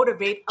and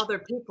motivate other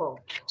people.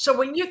 So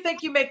when you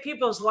think you make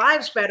people's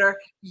lives better,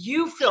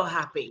 you feel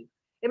happy.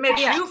 It makes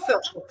you feel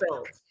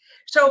fulfilled.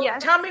 So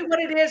tell me what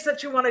it is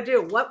that you want to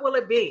do. What will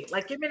it be?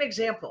 Like, give me an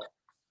example.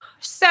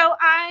 So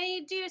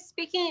I do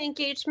speaking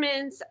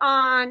engagements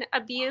on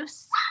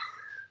abuse.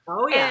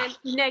 Oh, yeah. And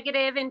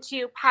negative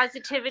into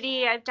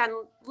positivity. I've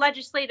done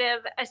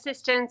legislative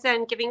assistance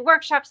and giving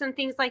workshops and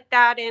things like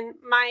that. And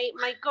my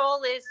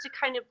goal is to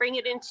kind of bring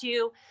it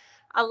into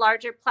a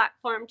larger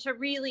platform to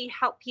really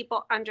help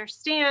people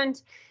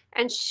understand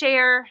and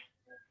share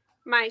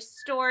my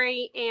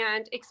story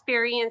and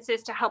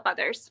experiences to help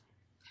others.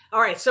 All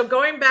right. So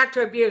going back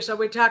to abuse, are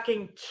we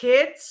talking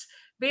kids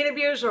being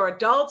abused or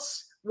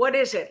adults? What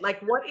is it?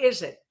 Like, what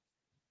is it?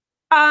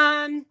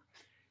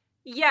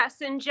 Yes,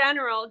 in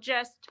general,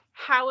 just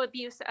how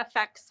abuse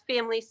affects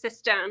family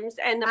systems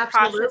and the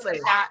process of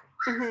that.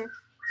 Mm-hmm.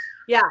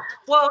 Yeah.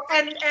 Well,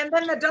 and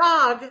then the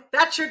dog,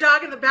 that's your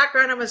dog in the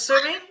background, I'm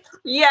assuming?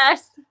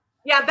 Yes.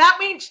 Yeah, that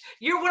means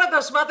you're one of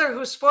those mothers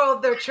who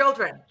spoiled their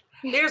children.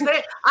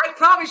 I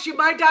promise you,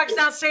 my dog's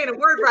not saying a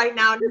word right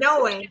now,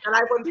 knowing that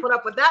I wouldn't put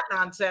up with that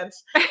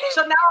nonsense.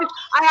 So now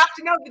I have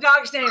to know the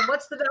dog's name.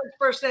 What's the dog's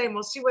first name?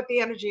 We'll see what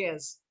the energy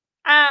is.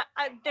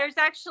 There's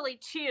actually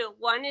 2.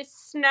 One is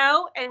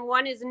Snow and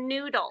one is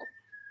Noodle.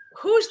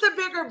 Who's the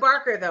bigger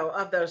barker, though,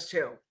 of those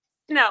 2?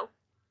 Snow.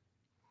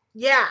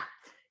 Yeah.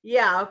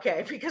 Yeah.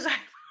 Okay. Because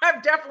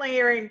I'm definitely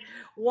hearing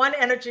one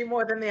energy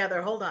more than the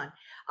other. Hold on.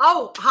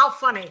 Oh, how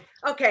funny.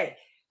 Okay.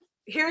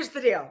 Here's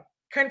the deal.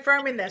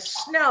 Confirming this.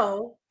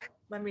 Snow.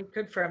 Let me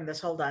confirm this.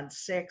 Hold on.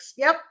 6.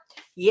 Yep.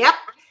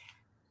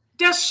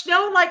 Does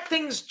Snow like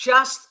things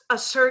just a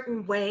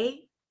certain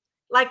way?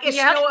 Like, is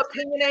Snow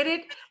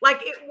opinionated?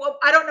 Like, well,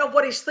 I don't know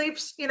what he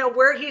sleeps, you know,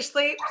 where he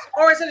sleeps,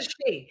 or is it a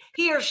she?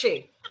 He or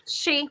she?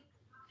 She.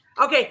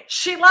 Okay,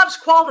 she loves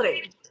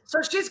quality.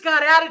 So she's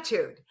got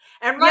attitude.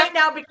 And right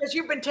now, because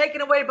you've been taken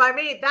away by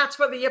me, that's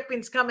where the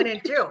yipping's coming in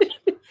too.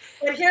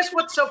 And here's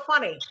what's so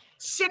funny.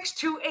 6,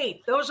 2,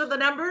 8. Those are the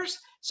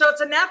numbers. So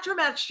it's a natural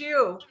match to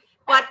you,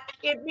 but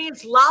it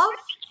means love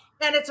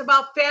and it's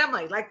about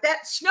family. Like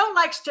that, Snow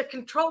likes to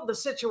control the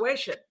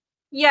situation.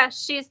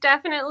 Yes, she's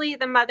definitely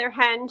the mother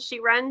hen. She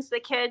runs the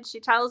kids. She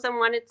tells them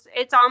when it's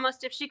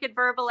almost, if she could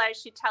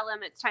verbalize, she'd tell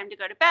them it's time to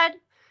go to bed.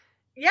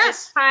 Yes.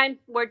 It's time.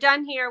 We're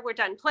done here. We're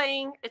done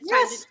playing. It's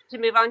time to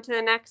move on to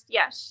the next.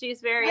 Yes, she's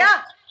very.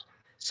 Yeah.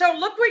 So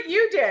look what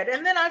you did.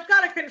 And then I've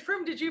got to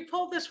confirm, did you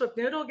pull this with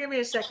Noodle? Give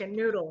me a second.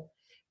 Noodle.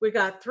 We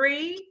got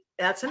 3.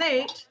 That's an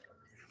 8.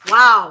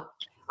 Wow.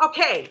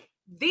 Okay.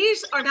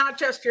 These are not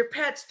just your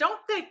pets.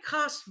 Don't they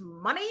cost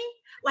money?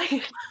 Like,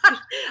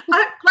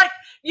 like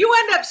you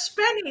end up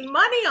spending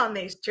money on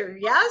these 2,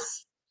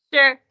 yes?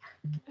 Sure.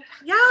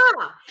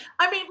 Yeah.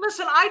 I mean,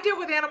 listen, I deal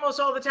with animals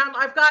all the time.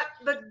 I've got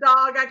the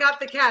dog, I got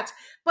the cats,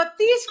 but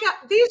these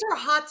are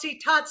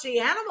hotsy-totsy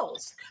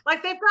animals.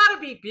 Like, they've got to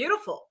be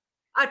beautiful,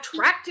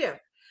 attractive.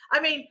 I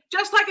mean,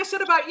 just like I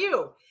said about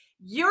you,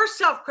 you're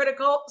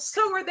self-critical,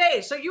 so are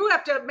they. So you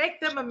have to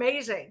make them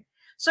amazing.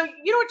 So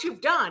you know what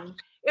you've done?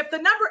 If the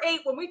number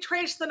 8, when we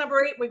trace the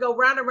number 8, we go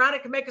round and round,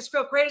 it can make us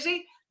feel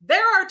crazy.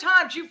 There are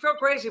times you feel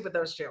crazy with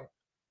those 2.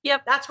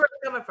 Yep. That's where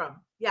it's coming from.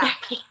 Yeah.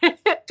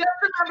 Just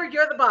remember,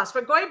 you're the boss.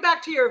 But going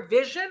back to your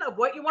vision of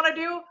what you want to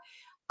do,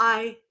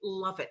 I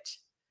love it.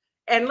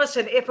 And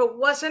listen, if it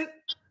wasn't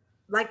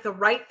like the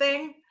right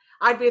thing,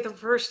 I'd be the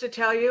first to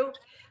tell you.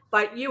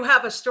 But you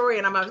have a story,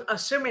 and I'm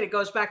assuming it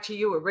goes back to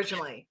you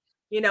originally.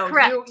 You know,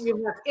 Correct.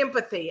 you have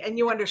empathy and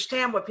you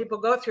understand what people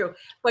go through,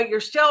 but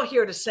you're still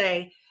here to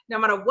say, no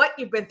matter what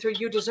you've been through,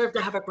 you deserve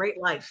to have a great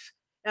life.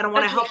 And I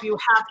want to help you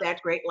have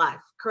that great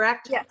life.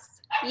 Correct?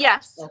 Yes.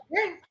 Yes.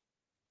 Okay.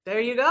 There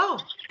you go.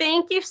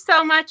 Thank you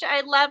so much.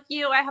 I love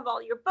you. I have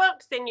all your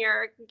books and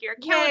your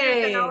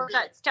calendars and all of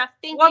that stuff.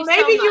 Thank you so much.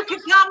 Well, maybe you can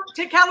come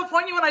to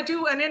California when I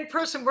do an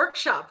in-person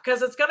workshop,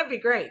 because it's going to be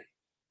great.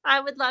 I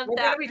would love We're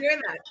that. going to be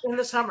doing that in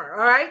the summer.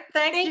 All right.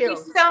 Thank you.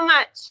 Thank you so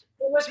much.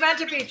 It was meant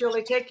to be,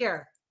 Julie. Take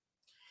care.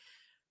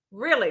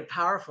 Really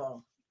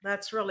powerful.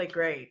 That's really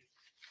great.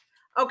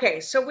 Okay.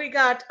 So we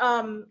got,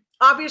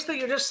 obviously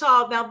you just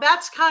saw, now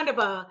that's kind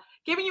of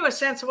giving you a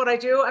sense of what I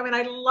do. I mean,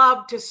 I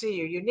love to see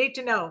you. You need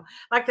to know,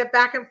 like the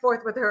back and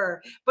forth with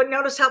her. But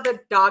notice how the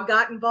dog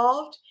got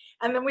involved.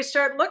 And then we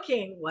start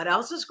looking, what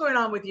else is going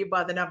on with you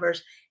by the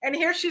numbers? And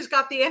here she's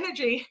got the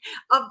energy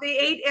of the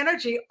 8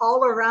 energy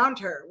all around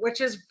her,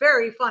 which is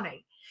very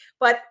funny.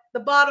 But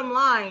the bottom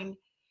line,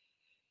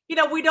 you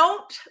know, we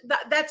don't,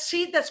 that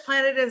seed that's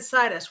planted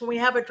inside us, when we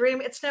have a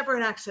dream, it's never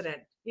an accident.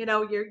 You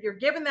know, you're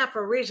given that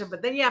for a reason,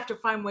 but then you have to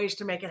find ways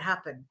to make it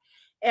happen.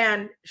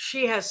 And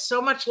she has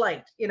so much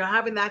light, you know,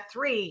 having that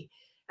 3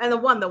 and the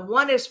 1. The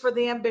 1 is for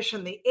the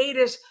ambition. The 8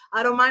 is,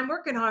 I don't mind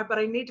working hard, but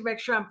I need to make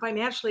sure I'm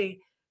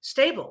financially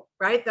stable,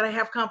 right? That I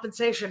have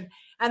compensation.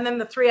 And then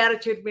the 3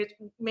 attitude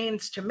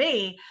means to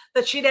me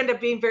that she'd end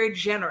up being very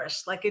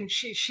generous. Like, and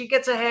she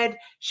gets ahead.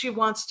 She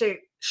wants to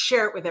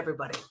share it with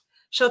everybody.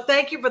 So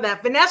thank you for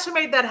that. Vanessa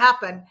made that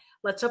happen.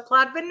 Let's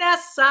applaud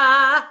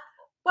Vanessa.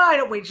 Why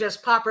don't we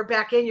just pop her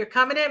back in? You're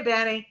coming in,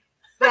 Benny.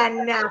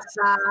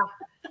 Vanessa.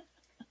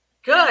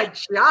 Good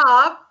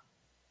job.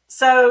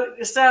 So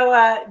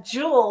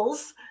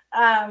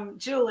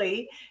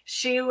Julie,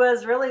 she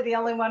was really the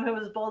only one who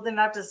was bold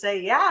enough to say,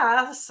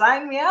 yeah,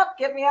 sign me up,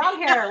 get me out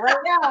here right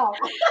now.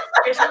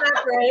 Isn't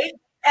that great?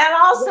 And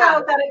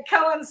also that it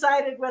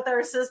coincided with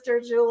our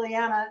sister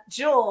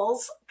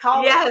Jules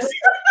calling. Yes.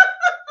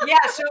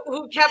 Yes,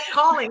 who kept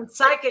calling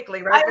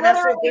psychically, right? I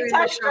literally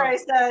texted her. I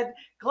said,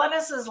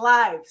 Glynis is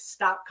live.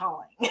 Stop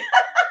calling.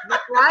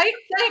 Right?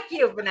 Thank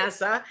you,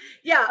 Vanessa.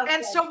 Yeah. Okay.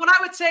 And so what I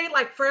would say,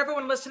 like for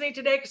everyone listening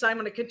today, because I'm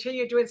going to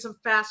continue doing some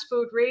fast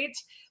food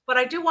reads, but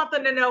I do want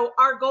them to know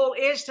our goal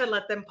is to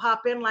let them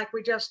pop in like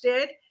we just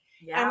did.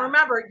 Yeah. And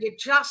remember, you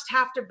just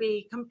have to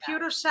be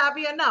computer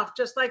savvy enough,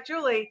 just like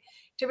Julie,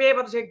 to be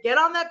able to get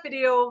on that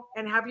video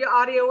and have your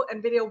audio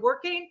and video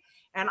working.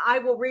 And I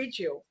will read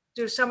you.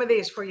 Do some of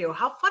these for you.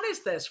 How fun is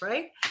this,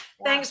 right? Yeah.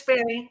 Thanks,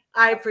 Benny.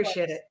 I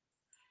appreciate it.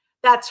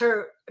 That's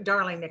her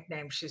darling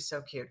nickname. She's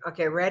so cute.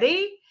 Okay,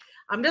 ready?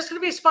 I'm just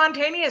going to be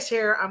spontaneous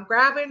here. I'm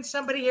grabbing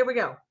somebody. Here we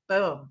go.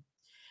 Boom.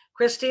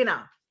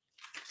 Christina,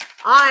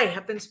 I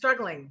have been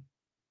struggling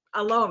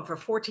alone for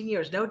 14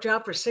 years. No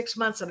job for 6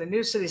 months in a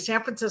new city,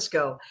 San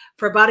Francisco,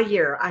 for about a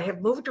year. I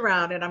have moved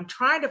around and I'm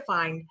trying to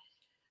find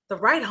the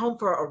right home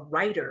for a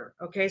writer.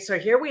 Okay, so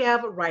here we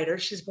have a writer.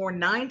 She's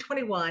born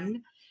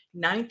 9/21.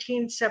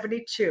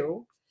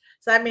 1972.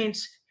 So that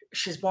means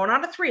she's born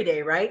on a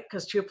 3-day, right?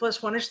 Because 2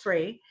 + 1 is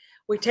 3.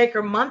 We take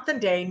her month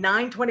and day,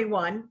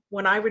 9/21.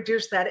 When I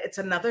reduce that, it's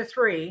another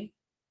 3.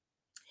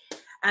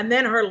 And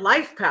then her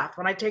life path,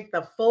 when I take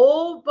the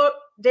full book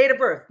date of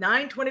birth,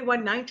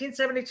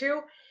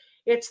 9/21/1972,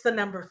 it's the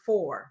number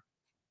 4.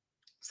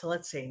 So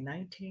let's see,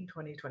 19,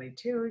 20,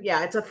 22.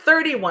 Yeah, it's a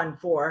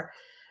 31-4.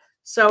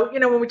 So, you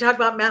know, when we talk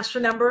about master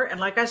number, and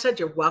like I said,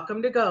 you're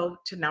welcome to go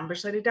to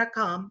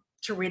numberslady.com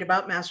to read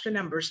about master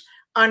numbers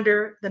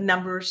under the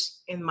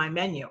numbers in my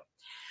menu.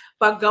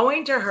 But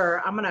going to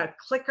her, I'm going to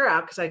click her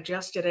out because I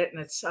just did it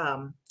and it's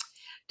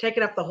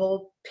taking up the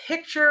whole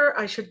picture.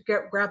 I should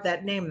grab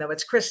that name though.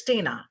 It's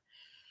Christina.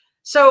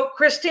 So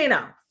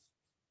Christina,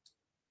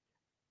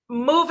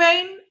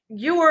 moving,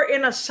 you are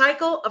in a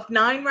cycle of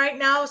 9 right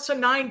now. So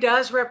 9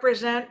 does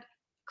represent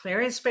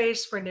clearing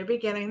space for new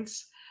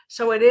beginnings.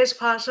 So it is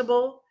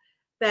possible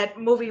that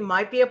moving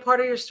might be a part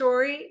of your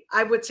story.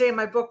 I would say in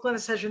my book,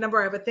 Glynis Has Your Number,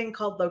 I have a thing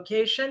called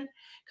location,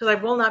 because I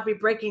will not be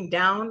breaking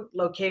down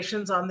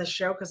locations on this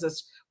show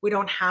because we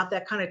don't have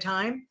that kind of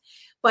time.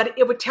 But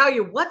it would tell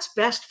you what's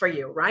best for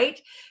you,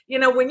 right? You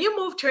know, when you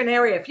move to an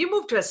area, if you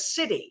move to a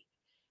city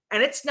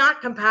and it's not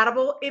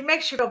compatible, it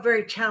makes you feel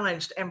very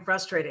challenged and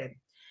frustrated.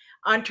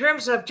 In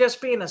terms of just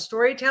being a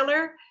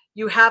storyteller,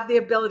 you have the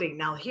ability.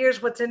 Now,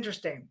 here's what's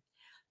interesting.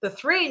 The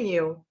 3 in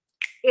you,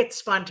 it's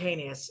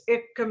spontaneous.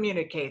 It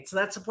communicates.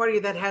 That's the part of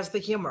you that has the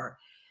humor.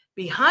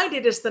 Behind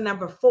it is the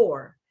number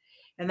 4.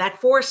 And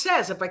that 4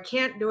 says, if I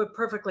can't do it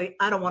perfectly,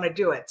 I don't want to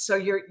do it. So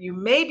you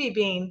may be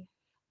being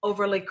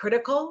overly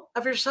critical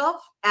of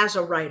yourself as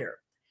a writer.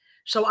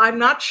 So I'm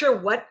not sure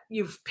what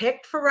you've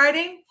picked for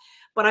writing,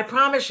 but I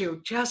promise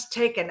you, just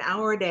take an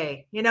hour a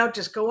day. You know,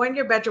 just go in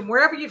your bedroom,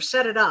 wherever you've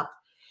set it up,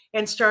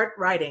 and start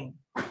writing.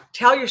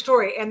 Tell your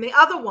story. And the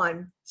other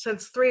one,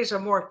 since 3s are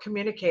more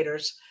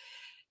communicators,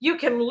 you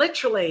can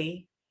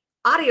literally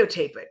audio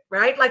tape it,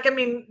 right? Like, I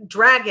mean,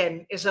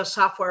 Dragon is a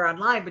software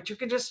online, but you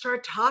can just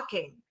start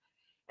talking.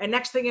 And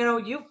next thing you know,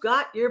 you've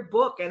got your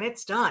book and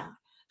it's done.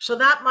 So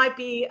that might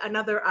be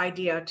another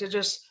idea to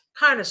just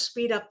kind of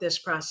speed up this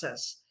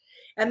process.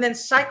 And then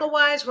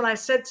cycle-wise, when I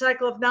said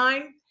cycle of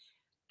 9,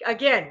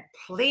 again,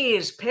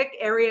 please pick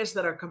areas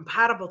that are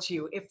compatible to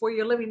you. If where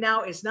you're living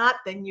now is not,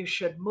 then you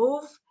should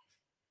move.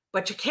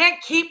 But you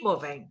can't keep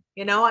moving.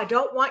 You know, I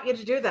don't want you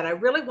to do that. I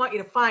really want you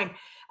to find,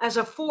 as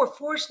a 4,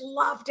 4s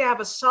love to have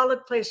a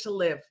solid place to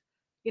live,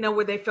 you know,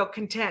 where they feel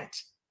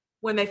content,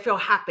 when they feel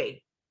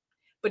happy.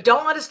 But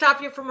don't let it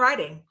stop you from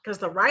writing, because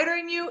the writer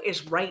in you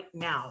is right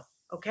now.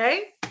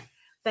 Okay?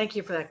 Thank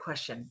you for that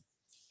question.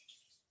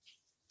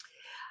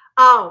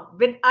 Oh,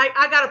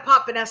 I got to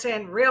pop Vanessa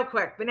in real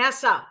quick.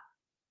 Vanessa,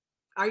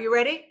 are you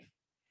ready?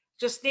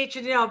 Just need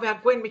you to know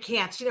about Glynis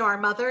McCants, you know, our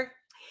mother.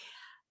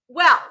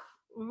 Well,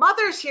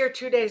 Mother's here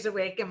 2 days a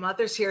week, and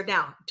Mother's here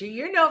now. Do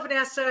you know,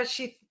 Vanessa,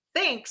 she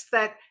thinks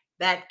that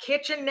that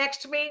kitchen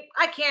next to me,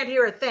 I can't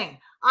hear a thing.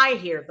 I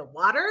hear the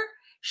water.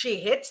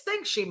 She hits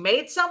things. She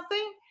made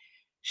something.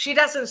 She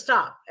doesn't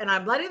stop. And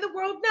I'm letting the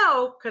world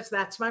know, because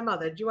that's my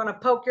mother. Do you want to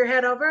poke your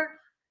head over?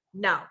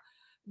 No.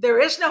 There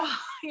is no,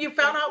 you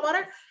found hot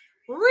water?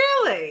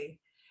 Really?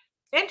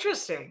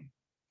 Interesting.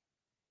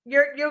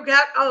 You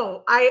got,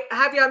 oh, I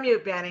have you on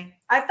mute, Banny.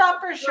 I thought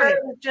for sure it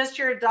was just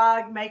your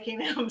dog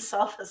making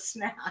himself a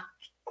snack.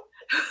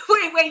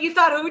 Wait, you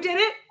thought who did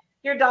it?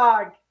 Your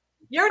dog.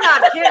 You're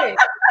not kidding.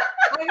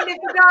 I mean, if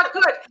the dog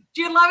could.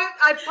 Do you love it?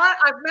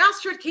 I've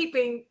mastered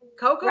keeping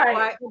Coco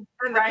quiet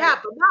and the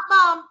cat, but not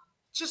Mom.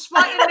 Just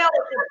want you to know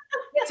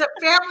it's a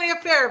family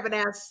affair,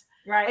 Vanessa.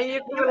 Right. And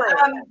you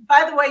can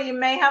by the way, you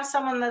may have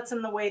someone that's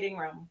in the waiting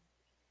room.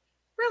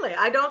 Really?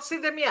 I don't see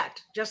them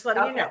yet. Just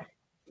letting you know.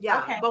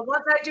 Yeah. Okay. But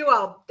once I do,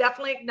 I'll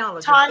definitely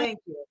acknowledge it. Thank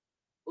you.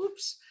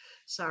 Oops.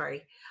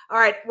 Sorry. All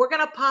right. We're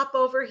going to pop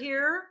over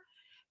here.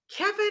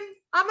 Kevin,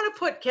 I'm going to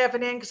put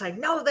Kevin in because I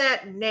know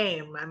that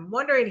name. I'm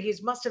wondering, he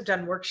must have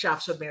done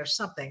workshops with me or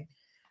something.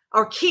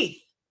 Or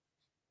Keith.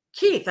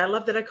 Keith, I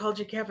love that I called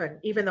you Kevin,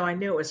 even though I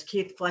knew it was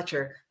Keith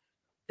Fletcher.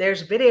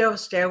 There's a video.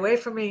 Stay away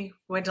from me,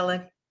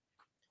 Gwendolyn.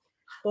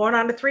 Born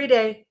on a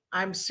 3-day.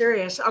 I'm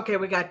serious. Okay,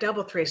 we got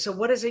double 3. So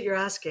what is it you're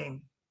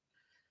asking?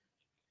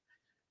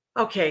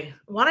 Okay,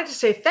 wanted to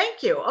say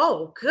thank you.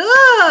 Oh,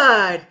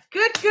 good.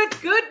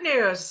 Good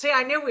news. See,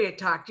 I knew we had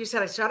talked. You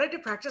said I started to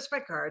practice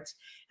my cards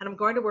and I'm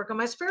going to work on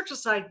my spiritual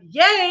side.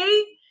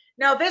 Yay.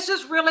 Now, this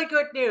is really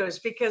good news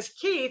because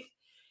Keith,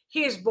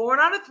 he is born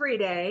on a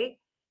 3-day.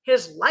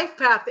 His life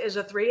path is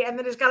a 3, and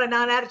then he's got a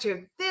 9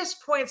 attitude. This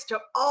points to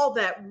all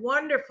that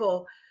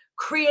wonderful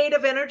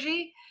creative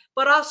energy,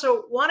 but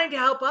also wanting to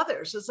help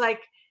others. It's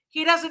like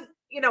he doesn't,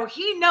 you know,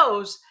 he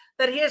knows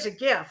that he has a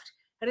gift.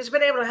 And he's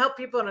been able to help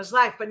people in his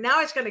life, but now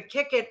he's going to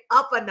kick it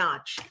up a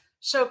notch.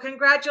 So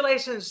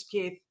congratulations,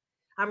 Keith.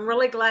 I'm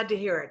really glad to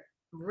hear it.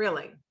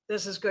 Really,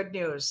 this is good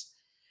news.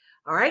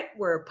 All right,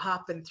 we're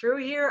popping through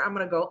here. I'm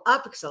going to go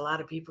up because a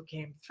lot of people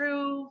came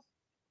through.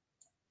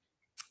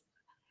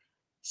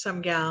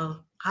 Some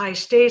gal. Hi,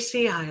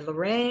 Stacy. Hi,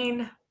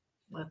 Lorraine.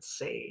 Let's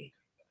see.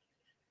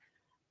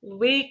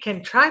 We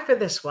can try for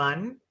this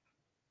one.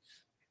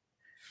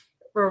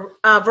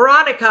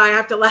 Veronica, I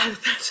have to laugh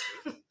at this.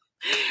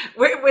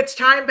 It's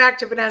time back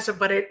to Vanessa,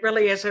 but it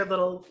really is her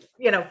little,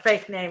 you know,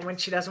 fake name when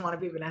she doesn't want to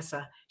be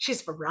Vanessa.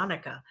 She's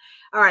Veronica.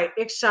 All right,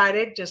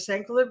 excited, just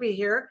thankful to be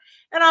here.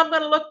 And I'm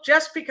going to look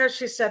just because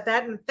she said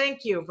that. And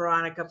thank you,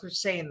 Veronica, for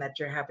saying that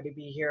you're happy to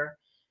be here.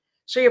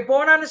 So you're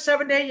born on a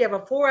 7-day, you have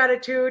a 4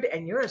 attitude,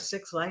 and you're a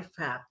 6 life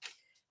path.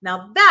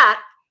 Now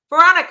that,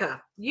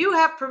 Veronica, you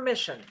have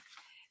permission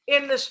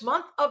in this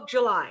month of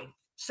July,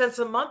 since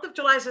the month of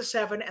July is a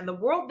 7 and the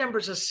world number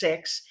is a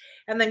 6,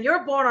 and then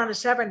you're born on a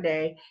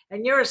 7-day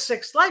and you're a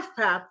 6 life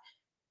path,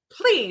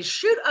 please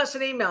shoot us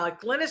an email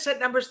at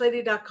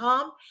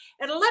glynis@numberslady.com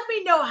and let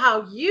me know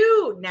how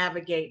you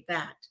navigate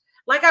that.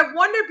 Like, I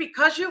wonder,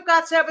 because you've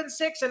got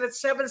 7-6 and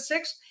it's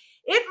 7-6,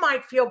 it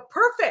might feel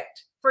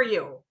perfect for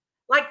you.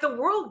 Like the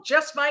world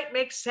just might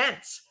make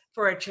sense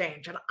for a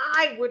change. And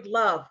I would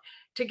love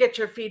to get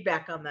your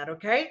feedback on that,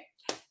 okay?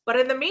 But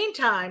in the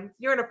meantime,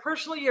 you're in a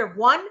personal year of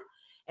 1,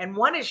 and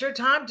 1 is your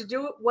time to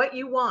do what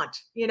you want.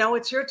 You know,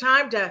 it's your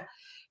time to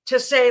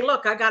say,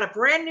 look, I got a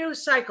brand new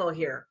cycle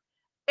here.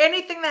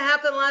 Anything that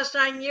happened in the last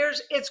 9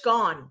 years, it's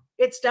gone.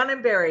 It's done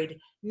and buried.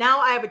 Now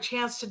I have a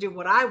chance to do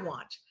what I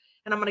want.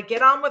 And I'm going to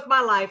get on with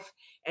my life.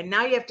 And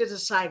now you have to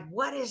decide,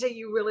 what is it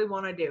you really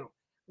want to do?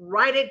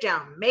 Write it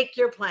down. Make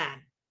your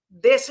plan.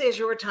 This is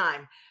your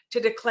time to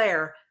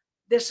declare,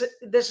 this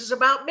is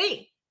about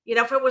me. You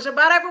know, if it was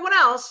about everyone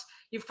else,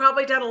 you've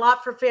probably done a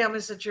lot for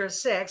families that you're a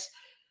 6.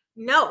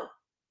 No,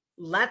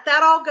 let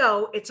that all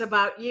go. It's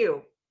about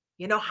you.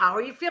 You know, how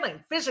are you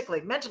feeling physically,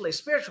 mentally,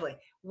 spiritually?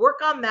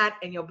 Work on that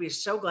and you'll be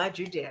so glad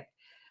you did.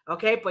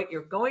 Okay, but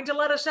you're going to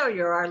let us know.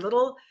 You're our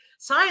little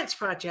science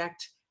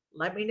project.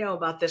 Let me know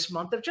about this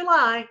month of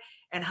July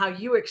and how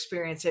you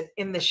experience it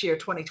in this year,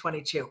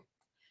 2022.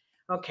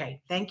 Okay,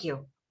 thank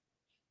you.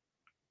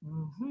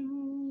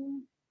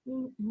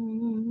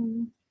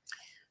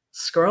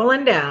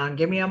 Scrolling down.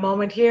 Give me a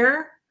moment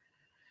here.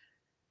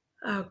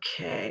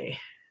 Okay.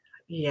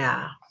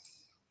 Yeah.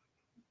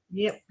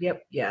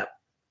 Yep.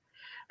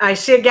 I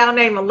see a gal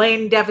named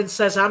Elaine Devon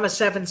says I'm a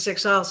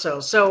 7-6 also.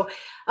 So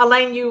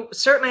Elaine, you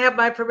certainly have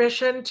my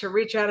permission to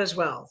reach out as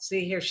well.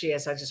 See, here she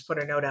is. I just put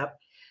her note up.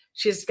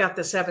 She's got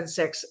the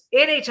 7-6.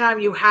 Anytime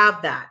you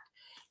have that,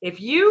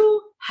 if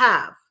you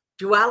have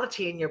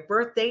duality in your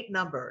birth date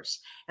numbers,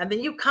 and then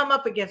you come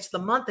up against the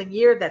month and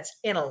year that's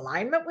in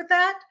alignment with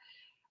that,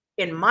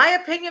 in my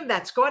opinion,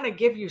 that's going to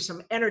give you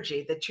some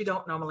energy that you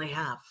don't normally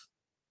have.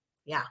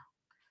 Yeah.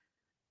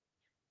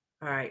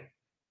 All right.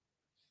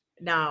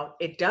 Now,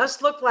 it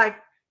does look like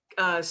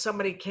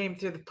somebody came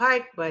through the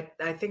pike, but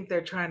I think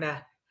they're trying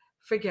to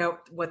figure out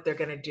what they're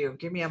going to do.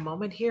 Give me a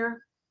moment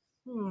here.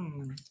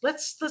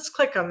 Let's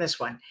click on this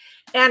one.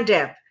 And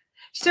Deb,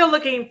 still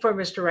looking for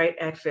Mr. Right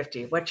at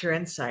 50. What's your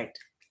insight?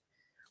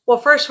 Well,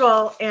 first of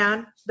all,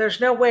 Anne,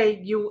 there's no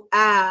way you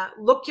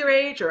look your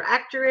age or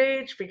act your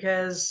age,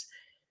 because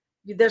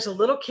there's a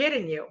little kid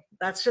in you.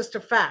 That's just a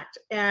fact.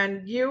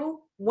 And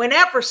you,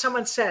 whenever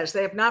someone says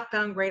they have not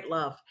found great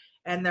love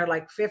and they're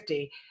like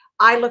 50,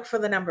 I look for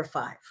the number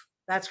 5.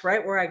 That's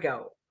right where I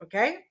go.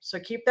 Okay. So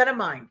keep that in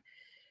mind.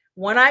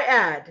 When I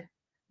add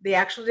the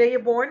actual day you're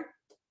born,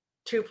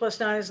 2 +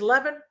 9 is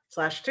 11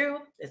 / 2.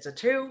 It's a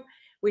 2.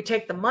 We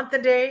take the month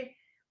and day,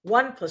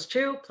 1 +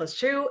 2 +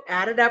 2,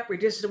 add it up,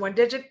 reduce it to 1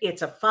 digit.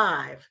 It's a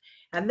 5.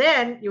 And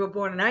then you were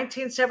born in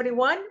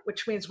 1971,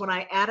 which means when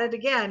I add it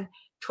again,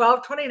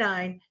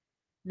 12/29,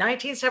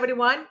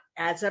 1971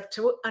 adds up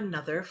to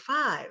another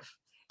 5.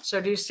 So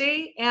do you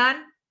see,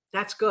 Anne?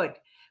 That's good.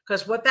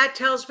 Because what that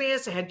tells me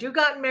is, had you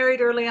gotten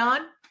married early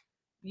on,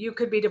 you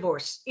could be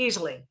divorced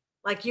easily.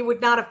 Like, you would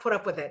not have put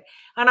up with it.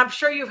 And I'm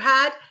sure you've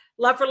had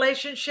love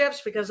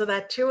relationships because of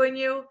that 2 in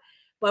you.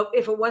 But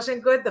if it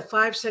wasn't good, the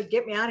 5 said,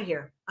 get me out of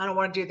here. I don't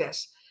want to do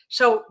this.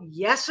 So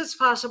yes, it's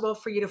possible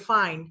for you to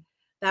find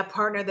that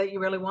partner that you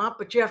really want,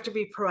 but you have to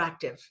be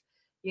proactive.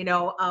 You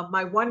know,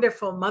 my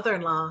wonderful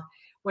mother-in-law,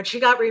 when she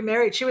got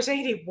remarried, she was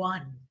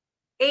 81.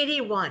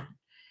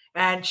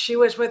 And she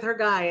was with her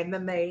guy, and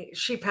then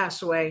she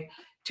passed away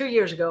 2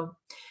 years ago.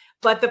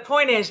 But the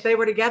point is, they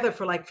were together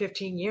for like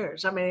 15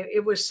 years. I mean,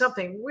 it was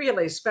something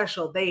really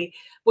special. They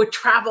would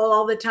travel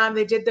all the time.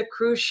 They did the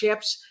cruise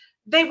ships.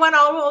 They went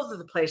all over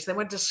the place. They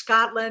went to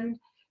Scotland.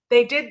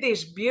 They did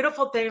these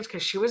beautiful things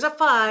because she was a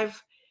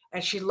 5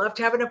 and she loved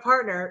having a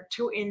partner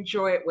to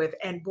enjoy it with.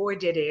 And boy,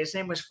 did he. His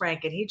name was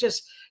Frank. And he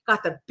just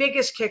got the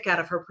biggest kick out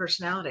of her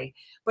personality.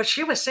 But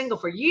she was single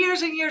for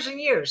years and years and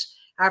years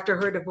after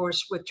her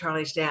divorce with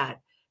Charlie's dad.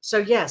 So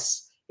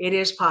yes, it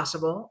is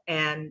possible.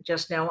 And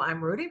just know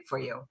I'm rooting for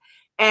you.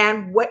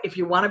 And if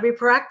you want to be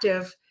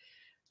proactive,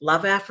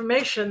 love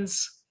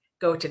affirmations,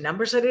 go to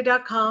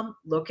numbercity.com,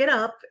 look it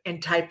up,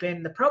 and type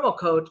in the promo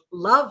code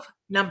LOVE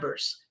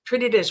NUMBERS.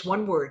 Treat it as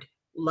one word,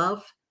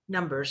 LOVE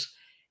NUMBERS,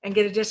 and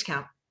get a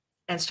discount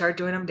and start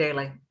doing them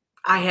daily.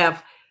 I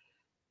have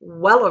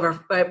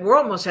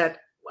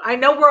I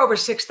know we're over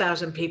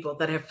 6,000 people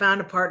that have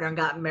found a partner and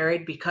gotten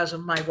married because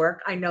of my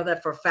work. I know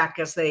that for a fact,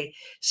 because they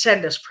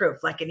send us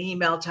proof, like an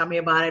email, tell me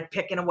about it,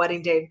 picking a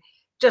wedding date,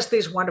 just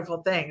these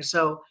wonderful things.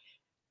 So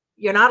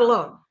you're not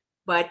alone.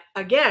 But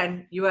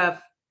again, you're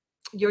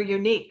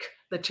unique.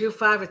 The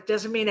 2-5, it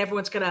doesn't mean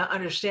everyone's going to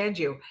understand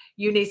you.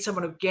 You need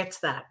someone who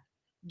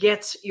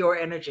gets your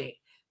energy,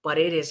 but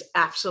it is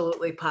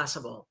absolutely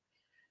possible.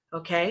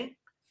 Okay.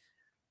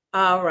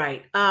 All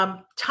right.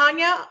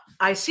 Tanya,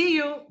 I see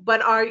you,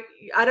 but I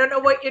don't know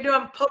what you're doing.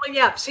 I'm pulling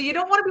you up. So you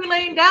don't want to be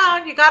laying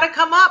down. You got to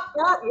come up.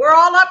 We're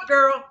all up,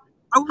 girl.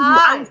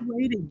 I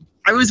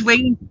was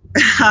waiting.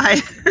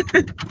 Hi.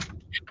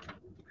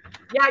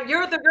 Yeah,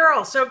 you're the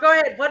girl. So go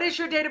ahead. What is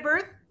your date of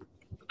birth?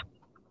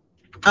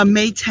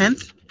 May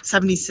 10th,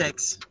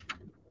 76.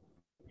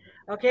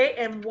 Okay.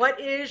 And what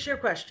is your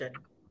question?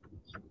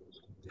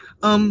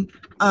 Will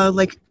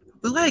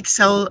I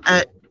excel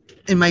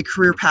in my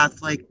career path?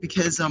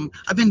 Because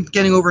I've been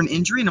getting over an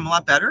injury and I'm a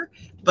lot better,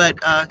 but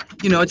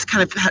it's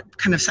kind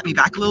of set me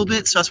back a little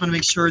bit. So I just want to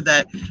make sure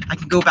that I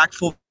can go back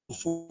full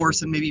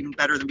force and maybe even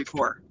better than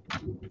before.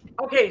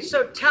 Okay,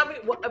 so tell me,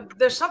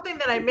 there's something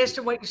that I missed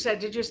in what you said.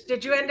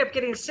 Did you end up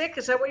getting sick?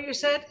 Is that what you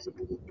said?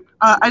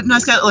 I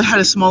had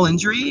a small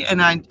injury,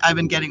 and I've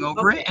been getting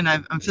over it, and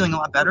I'm feeling a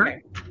lot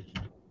better.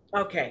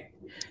 Okay.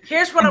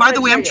 Here's what. And by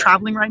the way, I'm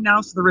traveling right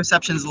now, so the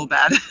reception is a little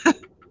bad.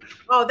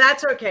 Oh,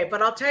 that's okay.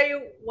 But I'll tell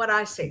you what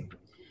I see.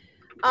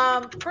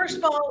 First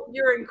of all,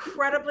 you're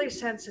incredibly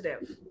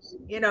sensitive.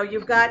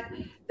 You've got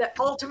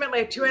ultimately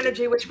a 2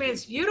 energy, which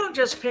means you don't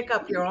just pick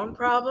up your own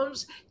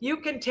problems. You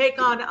can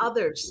take on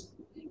others.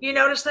 You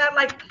notice that?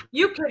 Like,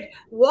 you could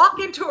walk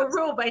into a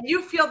room and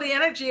you feel the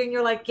energy and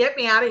you're like, get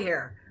me out of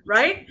here.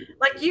 Right?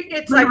 Like,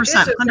 it's 100%, like, this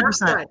is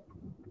 100%.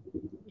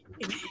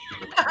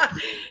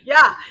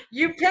 Yeah,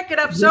 you pick it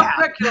up so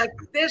quick. You're like,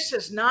 this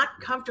is not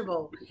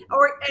comfortable.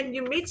 And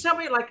you meet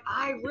somebody, you're like,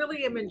 I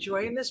really am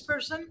enjoying this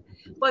person.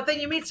 But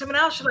then you meet someone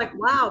else, you're like,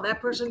 wow, that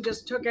person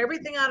just took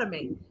everything out of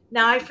me.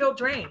 Now I feel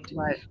drained.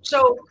 Right.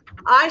 So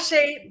I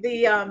say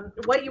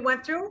what you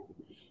went through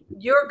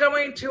You're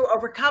going to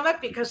overcome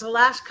it because the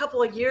last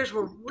couple of years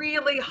were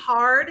really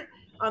hard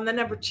on the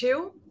number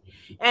 2.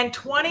 And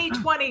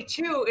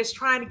 2022 is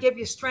trying to give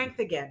you strength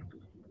again.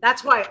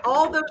 That's why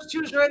all those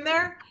 2s are in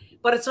there,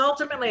 but it's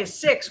ultimately a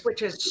 6,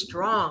 which is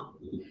strong.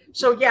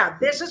 So yeah,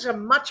 this is a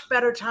much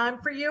better time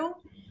for you.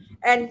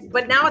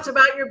 But now it's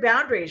about your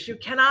boundaries. You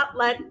cannot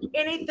let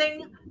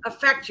anything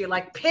affect you.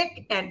 Like,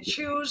 pick and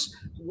choose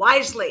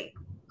wisely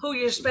who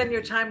you spend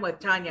your time with,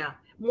 Tanya,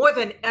 more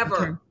than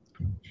ever.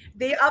 Okay.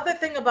 The other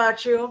thing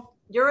about you,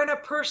 you're in a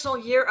personal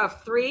year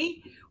of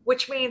 3,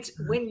 which means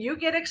when you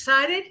get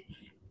excited,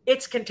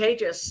 it's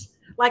contagious.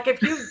 Like,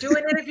 if you do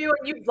an interview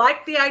and you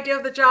like the idea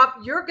of the job,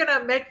 you're going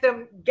to make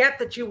them get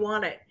that you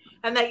want it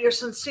and that you're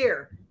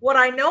sincere. What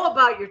I know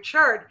about your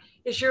chart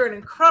is you're an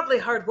incredibly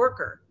hard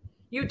worker.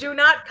 You do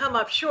not come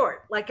up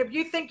short. Like, if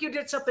you think you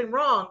did something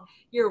wrong,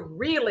 you're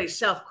really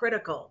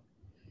self-critical.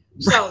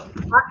 So,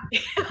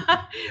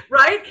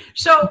 right?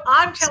 So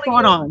I'm telling you.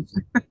 Spot on.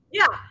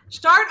 Yeah.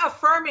 Start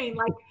affirming.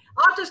 Like,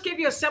 I'll just give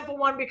you a simple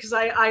one because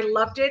I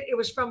loved it. It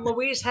was from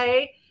Louise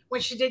Hay when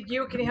she did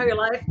You Can Heal Your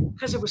Life,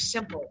 because it was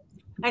simple.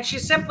 And she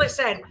simply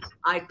said,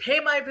 I pay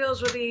my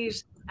bills with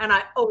ease and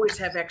I always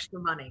have extra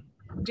money.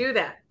 Do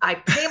that. I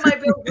pay my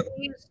bills with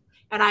ease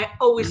and I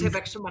always have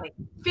extra money.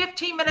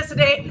 15 minutes a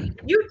day.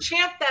 You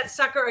chant that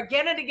sucker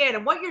again and again.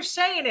 And what you're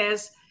saying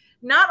is,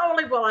 not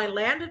only will I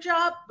land a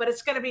job, but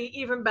it's going to be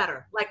even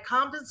better, like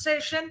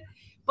compensation,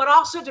 but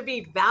also to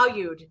be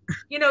valued.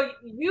 You know,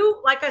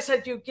 you, like I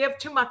said, you give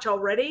too much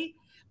already,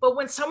 but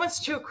when someone's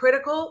too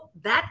critical,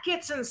 that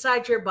gets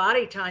inside your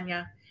body,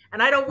 Tanya.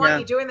 And I don't want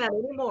you doing that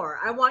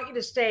anymore. I want you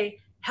to stay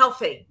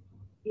healthy,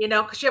 you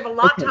know, because you have a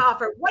lot to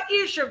offer. What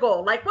is your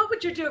goal? Like, what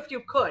would you do if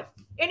you could?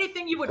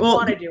 Anything you would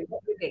want to do,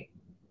 what would it be?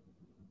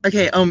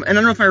 Okay, and I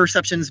don't know if my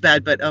reception is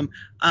bad, but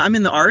I'm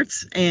in the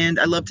arts and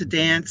I love to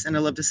dance and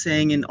I love to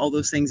sing and all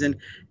those things. And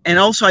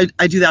also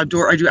I do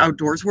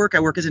outdoors work.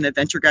 I work as an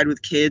adventure guide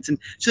with kids, and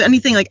so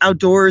anything like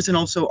outdoors and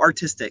also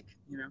artistic,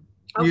 you know,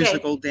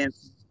 musical,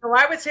 dance. So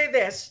I would say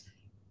this,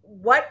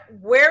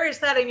 where is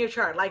that in your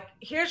chart? Like,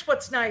 here's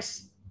what's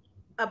nice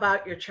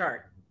about your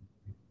chart.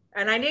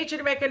 And I need you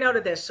to make a note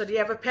of this. So do you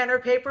have a pen or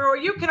paper, or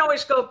you can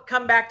always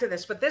come back to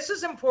this, but this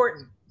is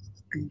important.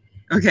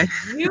 Okay.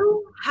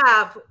 You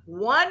have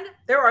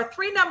there are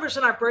 3 numbers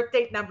in our birth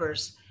date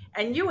numbers,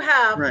 and you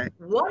have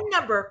one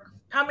number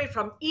coming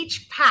from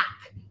each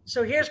pack.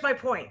 So here's my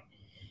point.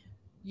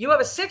 You have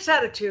a 6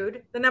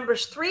 attitude. The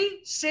numbers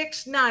 3,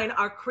 6, 9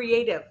 are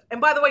creative. And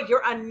by the way,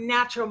 you're a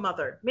natural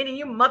mother, meaning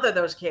you mother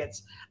those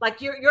kids.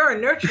 Like, you're a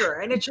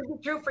nurturer, and it should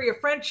be true for your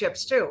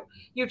friendships too.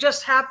 You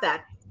just have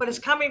that, but it's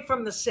coming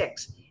from the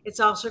 6. It's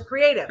also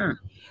creative.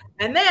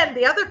 And then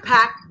the other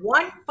pack,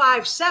 1,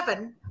 5,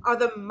 7, are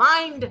the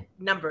mind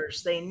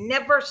numbers. They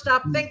never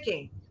stop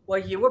thinking. Well,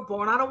 you were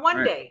born on a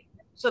 1 day.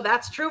 So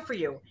that's true for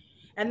you.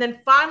 And then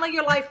finally,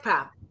 your life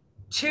path,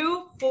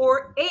 2,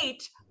 4,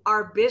 8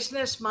 are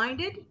business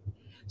minded.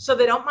 So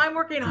they don't mind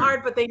working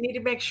hard, but they need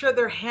to make sure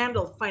they're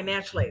handled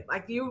financially.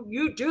 Like,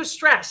 you do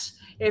stress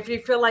if you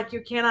feel like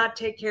you cannot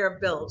take care of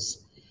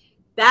bills.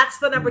 That's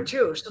the number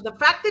 2. So the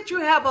fact that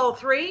you have all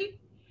 3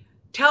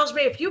 tells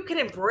me if you can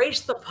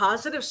embrace the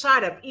positive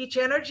side of each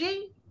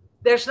energy,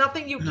 there's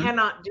nothing you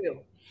cannot do.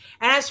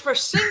 And as for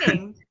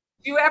singing,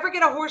 do you ever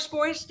get a hoarse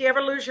voice? Do you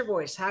ever lose your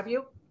voice? Have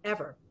you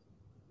ever?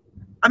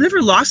 I've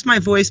never lost my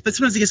voice, but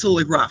sometimes it gets a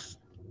little rough.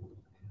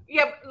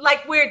 Yeah,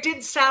 like where it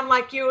didn't sound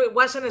like you, it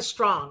wasn't as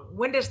strong.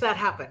 When does that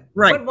happen?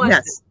 Right. When was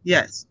it?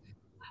 Yes.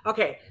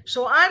 Okay,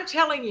 so I'm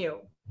telling you,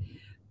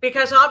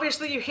 because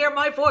obviously you hear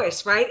my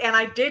voice, right? And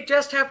I did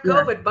just have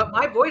COVID, but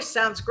my voice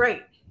sounds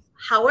great.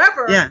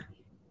 However,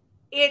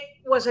 it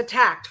was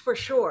attacked for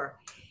sure.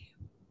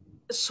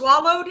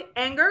 Swallowed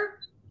anger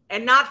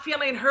and not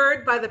feeling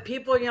heard by the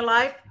people in your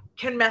life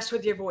can mess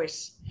with your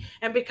voice.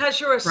 And because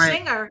you're a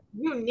singer,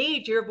 you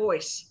need your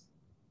voice,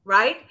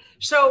 right?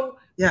 So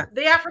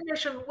the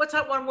affirmation, what's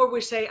that one where we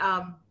say,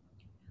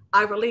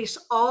 I release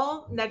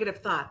all negative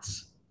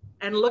thoughts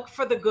and look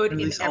for the good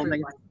in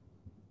everyone.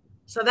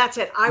 So that's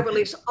it. I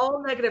release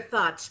all negative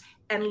thoughts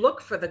and look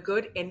for the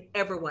good in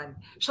everyone.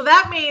 So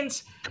that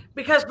means,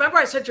 because remember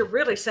I said you're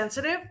really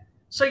sensitive.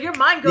 So your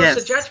mind goes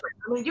to judgment.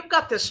 I mean, you've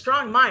got this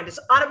strong mind. It's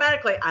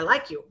automatically, I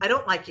like you. I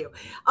don't like you.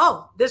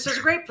 Oh, this is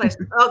a great place.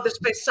 Oh, this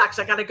place sucks.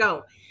 I got to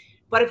go.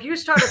 But if you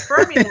start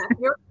affirming that,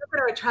 you're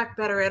going to attract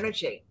better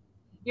energy.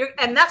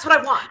 And that's what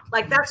I want.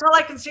 Like, that's all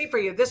I can see for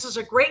you. This is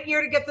a great year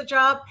to get the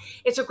job.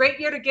 It's a great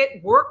year to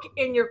get work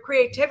in your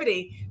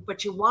creativity,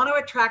 but you want to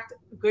attract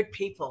good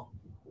people.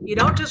 You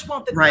don't just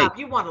want the job.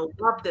 You want to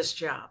love this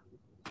job.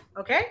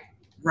 Okay?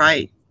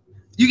 Right.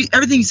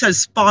 Everything you said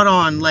is spot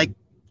on. Like,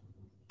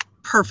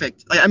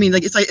 perfect. Like, I mean,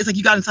 like it's like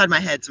you got inside my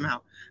head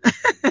somehow.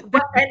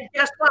 And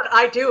guess what?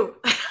 I do.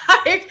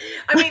 I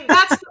mean,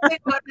 that's the thing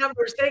about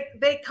numbers.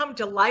 They come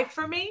to life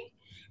for me.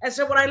 And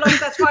so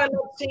that's why I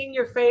love seeing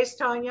your face,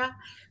 Tanya,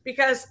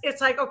 because it's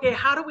like, okay,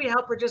 how do we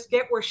help her just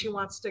get where she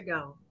wants to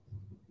go?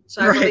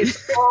 So I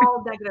release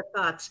all negative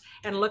thoughts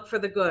and look for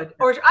the good.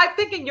 Or I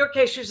think in your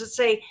case, you should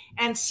say,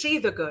 and see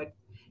the good.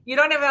 You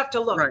don't even have to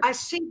look. Right. I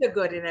see the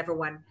good in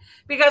everyone,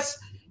 because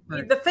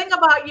Right. the thing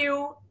about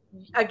you,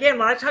 again,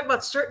 when I talk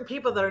about certain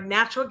people that are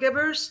natural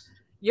givers,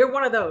 you're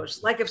one of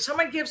those. Like if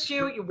someone gives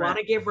you, you want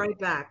to give right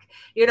back.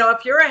 You know,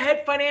 if you're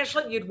ahead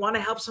financially, you'd want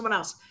to help someone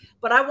else.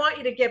 But I want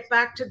you to get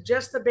back to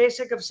just the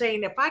basic of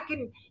saying, if I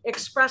can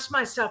express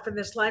myself in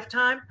this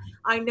lifetime,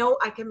 I know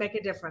I can make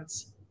a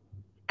difference.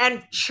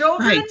 And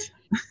children, Right.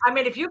 I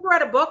mean, if you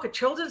read a book, a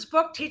children's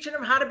book, teaching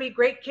them how to be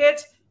great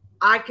kids,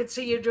 I could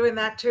see you doing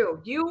that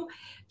too.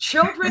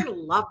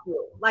 Children love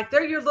you. Like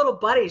they're your little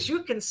buddies.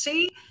 You can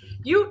see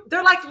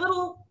they're like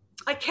little,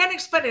 I can't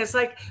explain it. It's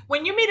like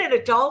when you meet an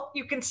adult,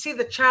 you can see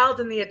the child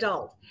and the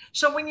adult.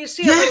 So when you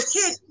see a little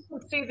kid, you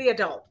can see the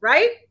adult,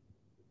 right?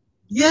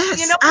 Yes,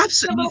 you know,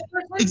 absolutely.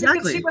 Exactly.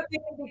 You can see what they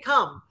can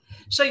become.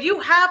 So you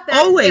have that.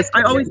 Always.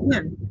 I always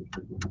can.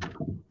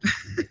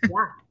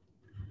 Yeah.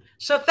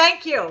 So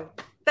thank you.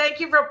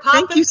 Thank you for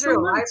popping Thank you through.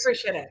 so much. I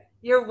appreciate it.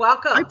 You're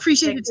welcome. I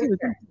appreciate it too.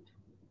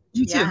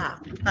 You too. Yeah.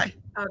 Bye.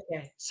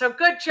 Okay. So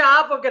good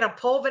job. We're going to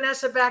pull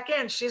Vanessa back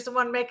in. She's the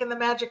one making the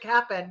magic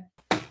happen.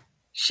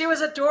 She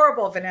was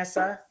adorable,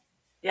 Vanessa.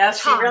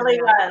 Yes, she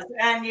really was.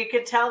 And you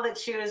could tell that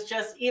she was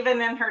just,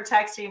 even in her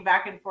texting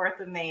back and forth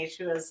with me,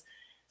 she was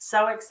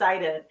so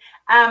excited.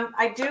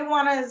 I do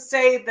want to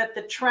say that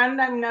the trend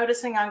I'm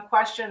noticing on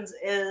questions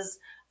is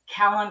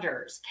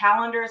calendars.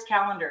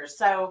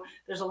 So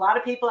there's a lot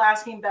of people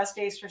asking best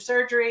days for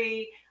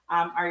surgery.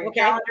 Are your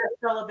calendars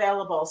still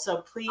available?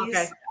 So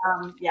please,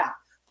 yeah.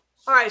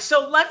 All right.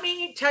 So let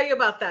me tell you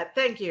about that.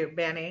 Thank you,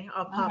 Banny.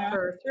 I'll pop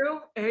her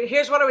through.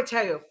 Here's what I would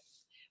tell you.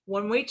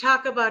 When we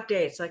talk about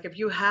dates, like if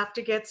you have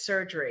to get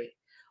surgery,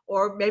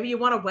 or maybe you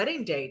want a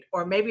wedding date,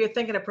 or maybe you're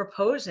thinking of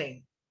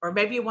proposing, or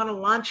maybe you want to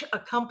launch a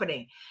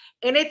company,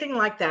 anything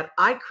like that,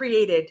 I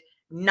created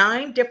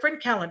 9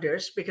 different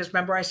calendars, because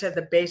remember I said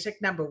the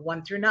basic number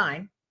 1 through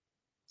 9.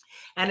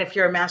 And if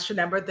you're a master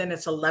number, then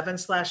it's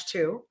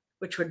 11/2,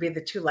 which would be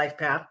the 2 life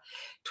path,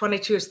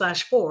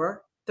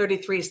 22/4,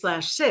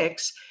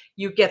 33/6.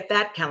 You get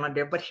that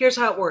calendar. But here's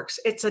how it works.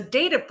 It's a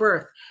date of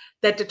birth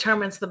that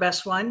determines the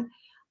best one.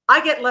 I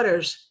get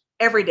letters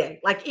every day,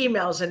 like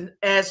emails, and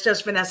as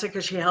does Vanessa,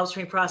 because she helps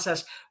me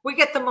process. We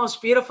get the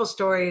most beautiful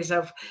stories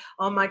of,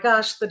 oh my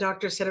gosh, the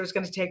doctor said it was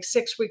going to take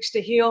 6 weeks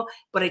to heal,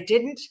 but it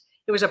didn't.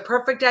 It was a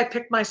perfect day. I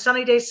picked my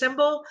sunny day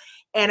symbol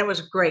and it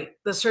was great.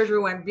 The surgery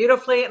went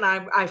beautifully and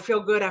I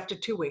feel good after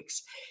 2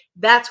 weeks.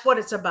 That's what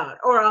it's about.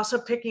 Or also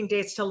picking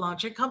dates to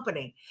launch a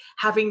company,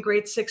 having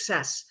great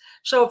success.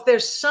 So if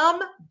there's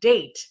some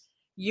date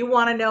you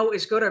want to know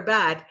is good or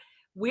bad,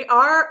 we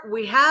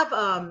have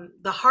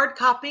the hard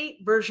copy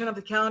version of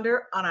the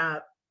calendar on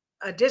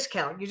a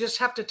discount. You just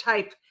have to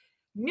type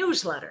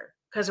newsletter,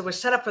 because it was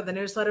set up for the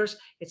newsletters.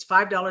 It's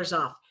 $5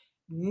 off.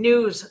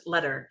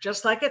 Newsletter,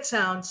 just like it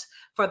sounds,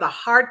 for the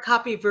hard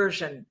copy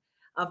version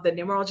of the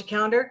numerology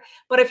calendar.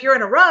 But if you're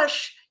in a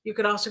rush, you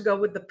could also go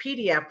with the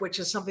PDF, which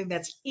is something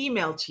that's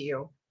emailed to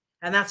you.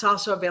 And that's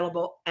also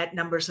available at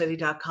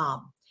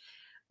numberslady.com.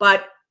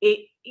 But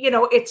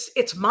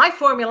it's my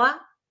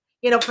formula.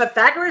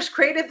 Pythagoras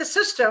created the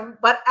system,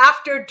 but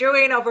after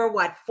doing over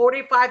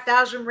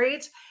 45,000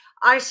 reads,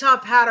 I saw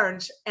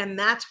patterns, and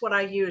that's what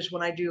I use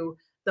when I do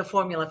the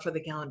formula for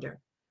the calendar.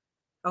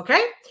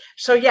 Okay.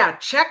 So yeah,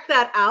 check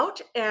that out.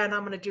 And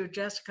I'm going to do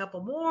just a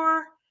couple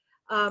more.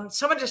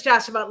 Someone just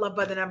asked about love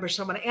by the numbers,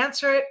 so I'm going to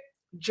answer it.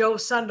 Joe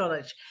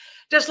Sunderland.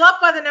 Does love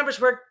by the numbers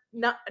work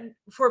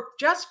for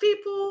just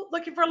people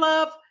looking for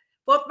love?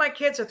 Both my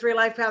kids are 3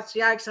 life paths.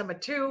 Yikes, I'm a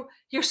 2.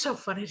 You're so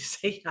funny to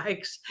say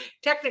yikes.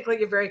 Technically,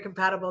 you're very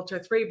compatible to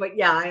a 3, but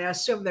yeah, I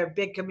assume they're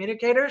big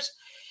communicators.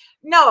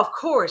 No, of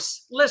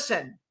course.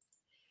 Listen,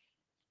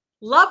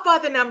 love by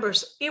the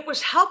numbers, it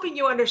was helping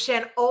you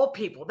understand all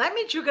people. That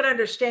means you can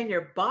understand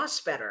your boss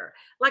better.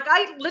 Like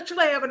I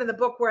literally have it in the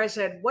book where I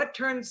said, what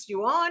turns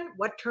you on,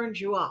 what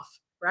turns you off,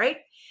 right?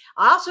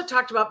 I also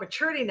talked about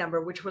maturity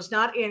number, which was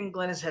not in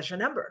Glynis Has Your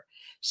Number.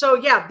 So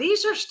yeah,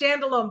 these are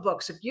standalone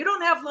books. If you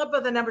don't have Love by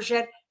the Numbers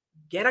yet,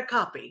 get a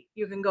copy.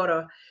 You can go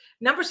to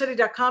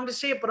numbercity.com to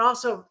see it, but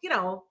also,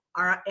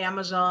 our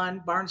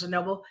Amazon, Barnes &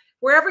 Noble,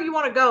 wherever you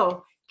want to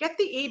go, get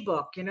the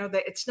ebook.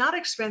 That it's not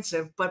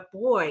expensive, but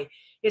boy,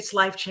 it's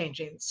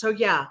life-changing. So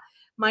yeah,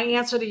 my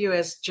answer to you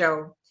is,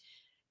 Joe,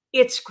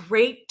 it's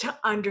great to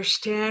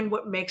understand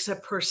what makes a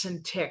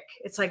person tick.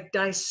 It's like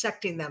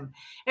dissecting them.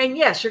 And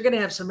yes, you're going to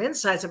have some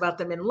insights about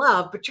them in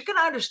love, but you're going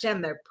to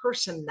understand their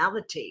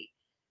personality.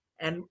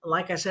 And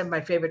like I said, my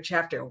favorite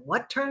chapter,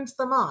 what turns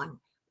them on?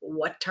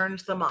 What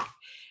turns them off?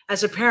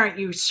 As a parent,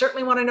 you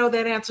certainly want to know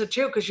that answer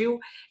too, because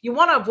you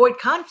want to avoid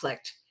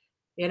conflict.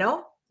 You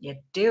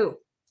do.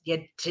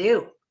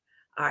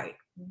 All right.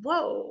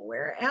 Whoa,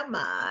 where am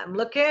I? I'm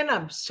looking.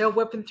 I'm still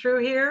whipping through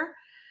here.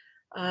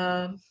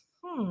 I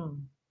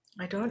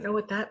don't know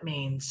what that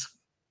means.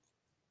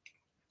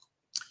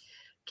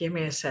 Give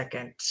me a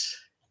second.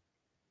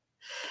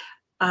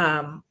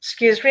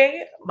 Excuse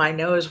me, my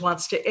nose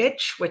wants to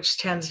itch, which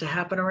tends to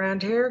happen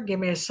around here. Give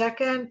me a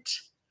second.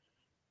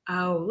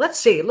 Oh, let's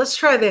see. Let's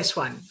try this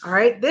one. All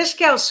right. This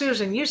gal,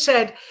 Susan, you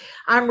said,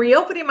 I'm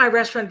reopening my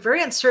restaurant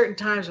very uncertain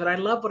times, but I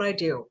love what I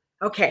do.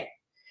 Okay.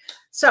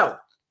 So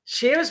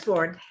she was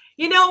born.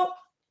 You know,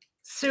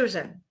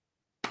 Susan,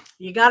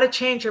 you got to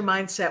change your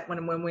mindset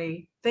when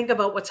we think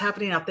about what's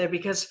happening out there,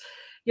 because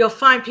you'll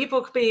find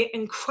people could be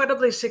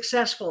incredibly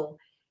successful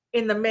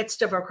in the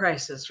midst of a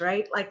crisis,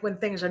 right? Like when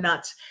things are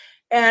nuts.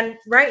 And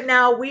right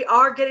now we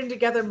are getting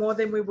together more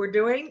than we were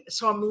doing.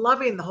 So I'm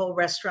loving the whole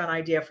restaurant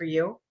idea for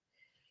you.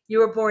 You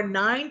were born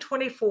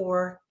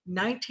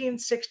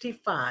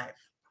 9/24/1965.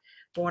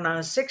 Born on a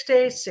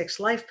 6-day, 6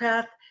 life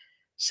path,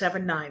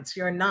 7/9. So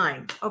you're a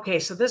 9. Okay,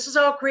 so this is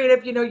all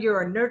creative. You know,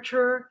 you're a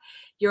nurturer.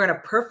 You're in a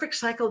perfect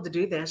cycle to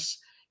do this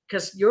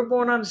because you're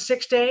born on a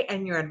 6-day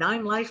and you're a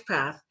 9 life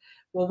path.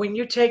 Well, when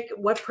you take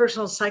what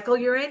personal cycle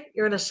you're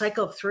in a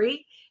cycle of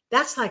 3.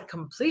 That's like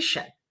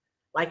completion.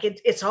 Like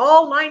it's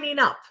all lining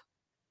up.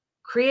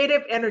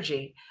 Creative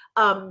energy,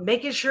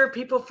 making sure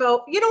people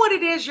feel, you know what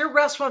it is? Your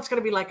restaurant's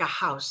going to be like a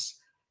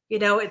house. You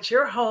know, it's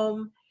your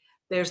home.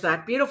 There's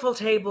that beautiful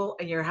table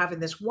and you're having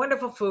this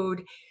wonderful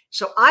food.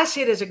 So I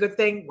see it as a good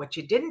thing. What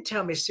you didn't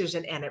tell me,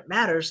 Susan, and it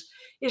matters,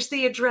 is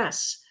the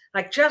address,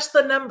 like just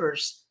the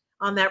numbers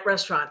on that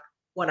restaurant.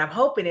 What I'm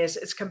hoping is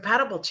it's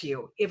compatible to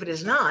you. If it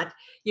is not,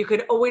 you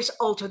could always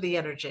alter the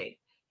energy,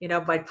 you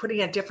know, by putting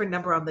a different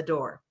number on the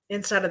door,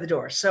 inside of the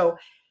door. So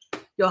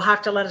you'll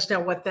have to let us know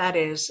what that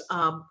is,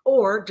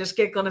 or just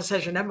get Glynis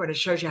as your number and it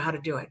shows you how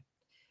to do it.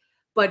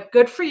 But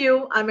good for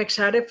you. I'm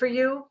excited for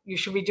you. You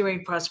should be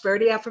doing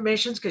prosperity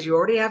affirmations because you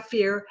already have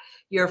fear.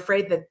 You're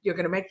afraid that you're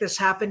going to make this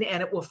happen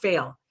and it will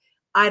fail.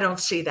 I don't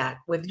see that.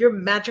 With your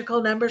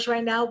magical numbers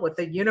right now, with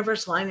the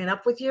universe lining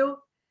up with you,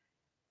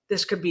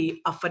 this could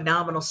be a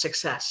phenomenal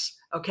success.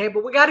 Okay,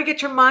 but we got to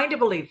get your mind to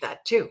believe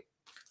that too.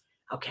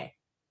 Okay,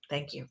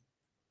 thank you.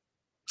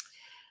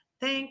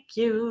 Thank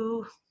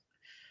you.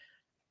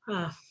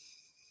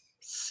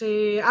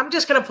 See, I'm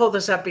just going to pull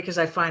this up because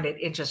I find it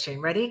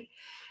interesting. Ready?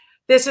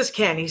 This is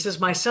Ken. He says,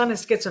 my son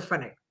is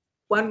schizophrenic.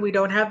 One, we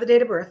don't have the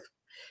date of birth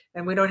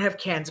and we don't have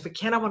Ken's, but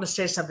Ken, I want to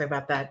say something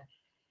about that.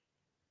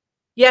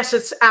 Yes,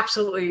 it's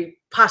absolutely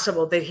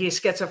possible that he's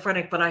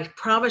schizophrenic, but I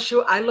promise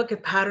you, I look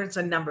at patterns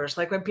and numbers.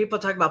 Like when people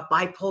talk about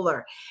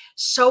bipolar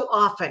so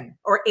often,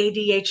 or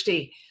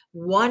ADHD,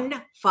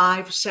 1,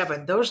 5,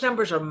 7, those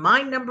numbers are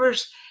mind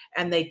numbers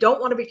and they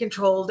don't want to be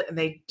controlled and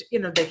they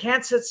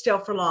can't sit still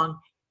for long.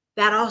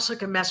 That also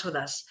can mess with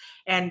us.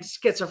 And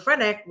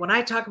schizophrenic, when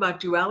I talk about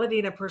duality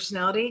in a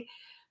personality,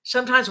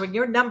 sometimes when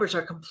your numbers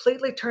are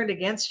completely turned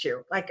against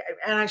you,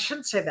 and I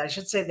shouldn't say that, I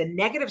should say the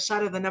negative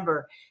side of the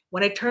number,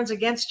 when it turns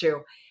against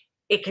you,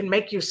 it can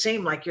make you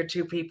seem like you're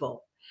two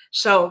people.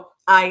 So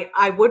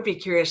I would be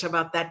curious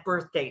about that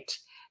birth date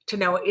to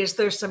know, is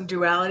there some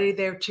duality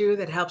there too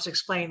that helps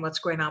explain what's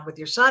going on with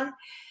your son?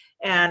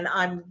 And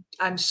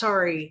I'm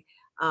sorry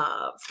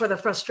for the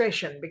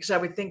frustration, because I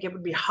would think it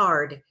would be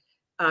hard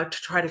to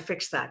try to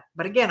fix that.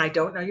 But again, I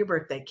don't know your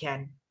birthday,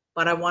 Ken,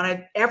 but I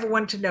wanted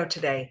everyone to know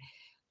today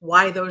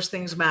why those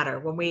things matter.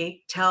 When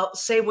we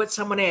say what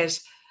someone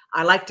is,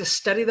 I like to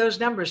study those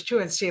numbers too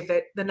and see if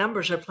the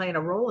numbers are playing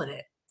a role in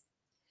it.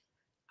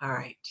 All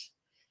right,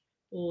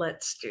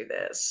 let's do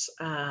this.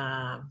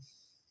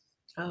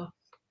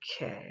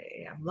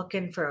 Okay, I'm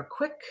looking for a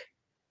quick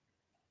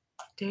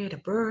date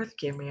of birth.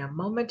 Give me a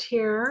moment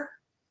here.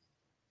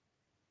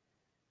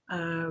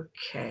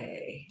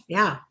 Okay.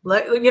 Yeah.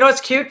 You know, it's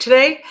cute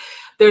today.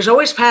 There's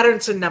always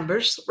patterns in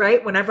numbers,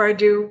 right? Whenever I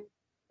do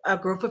a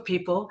group of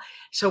people.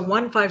 So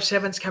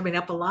 157 is coming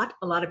up a lot.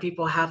 A lot of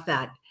people have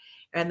that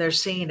and they're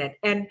seeing it.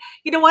 And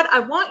you know what? I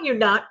want you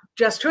not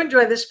just to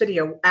enjoy this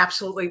video,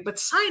 absolutely, but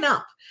sign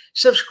up,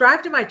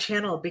 subscribe to my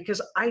channel,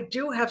 because I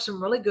do have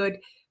some really good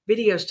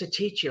videos to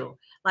teach you.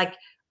 Like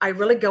I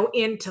really go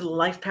into the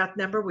life path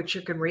number, which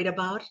you can read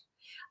about.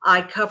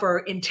 I cover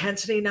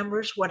intensity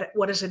numbers.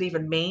 What does it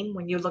even mean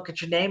when you look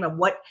at your name and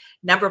what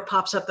number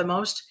pops up the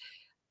most?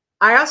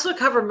 I also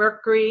cover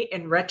Mercury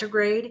in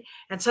retrograde.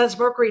 And since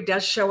Mercury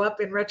does show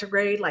up in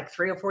retrograde like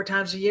 3 or 4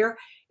 times a year,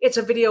 it's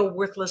a video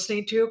worth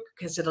listening to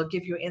because it'll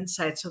give you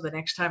insight. So the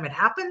next time it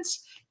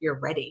happens, you're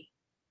ready.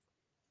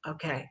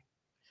 Okay.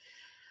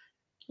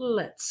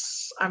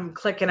 I'm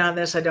clicking on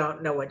this. I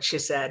don't know what she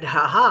said.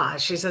 Haha.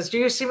 She says, do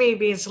you see me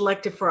being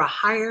selected for a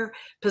higher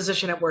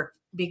position at work?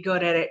 Be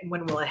good at it.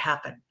 When will it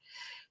happen?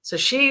 So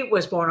she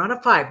was born on a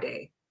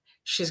 5-day.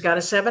 She's got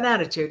a 7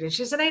 attitude and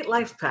she's an 8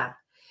 life path.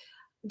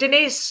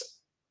 Denise,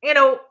 you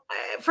know,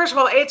 first of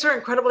all, 8s are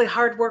incredibly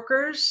hard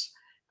workers.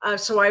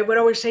 So I would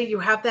always say you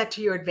have that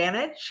to your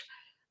advantage.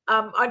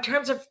 In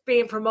terms of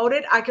being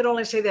promoted, I could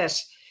only say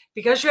this,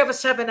 because you have a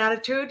 7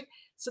 attitude.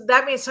 So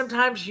that means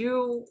sometimes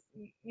you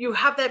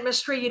have that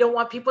mystery. You don't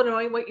want people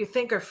knowing what you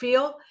think or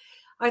feel.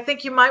 I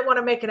think you might want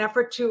to make an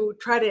effort to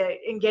try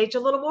to engage a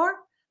little more,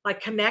 like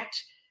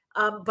connect,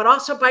 but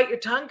also bite your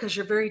tongue because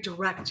you're very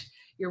direct.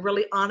 You're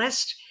really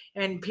honest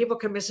and people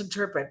can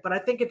misinterpret. But I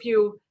think if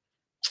you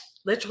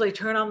literally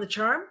turn on the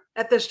charm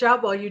at this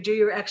job while you do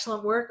your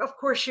excellent work, of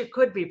course you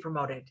could be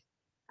promoted.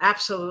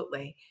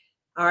 Absolutely.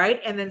 All right.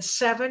 And then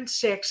 7,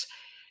 6,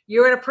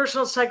 You're in a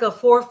personal cycle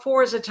of 4.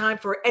 4 is a time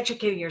for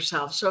educating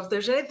yourself. So if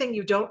there's anything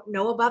you don't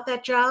know about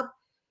that job,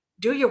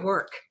 do your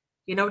work.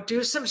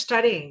 Do some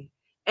studying,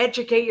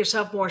 educate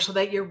yourself more so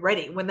that you're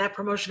ready. When that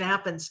promotion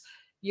happens,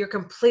 you're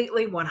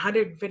completely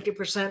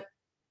 150%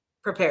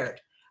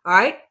 prepared. All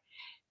right,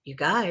 you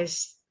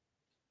guys,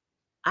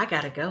 I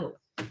got to go.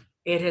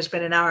 It has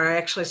been an hour. I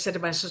actually said to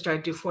my sister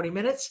I'd do 40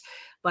 minutes,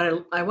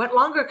 but I went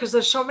longer because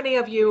there's so many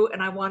of you,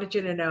 and I wanted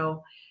you to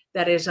know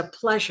that it is a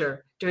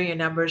pleasure doing your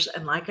numbers.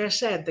 And like I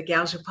said, the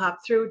gals who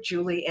popped through,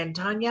 Julie and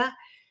Tanya,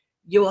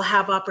 you will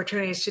have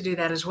opportunities to do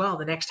that as well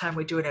the next time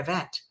we do an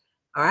event.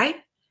 All right?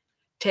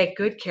 Take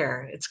good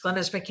care. It's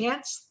Glynis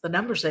McCants, the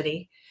Numbers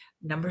Lady,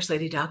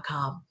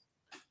 numberslady.com.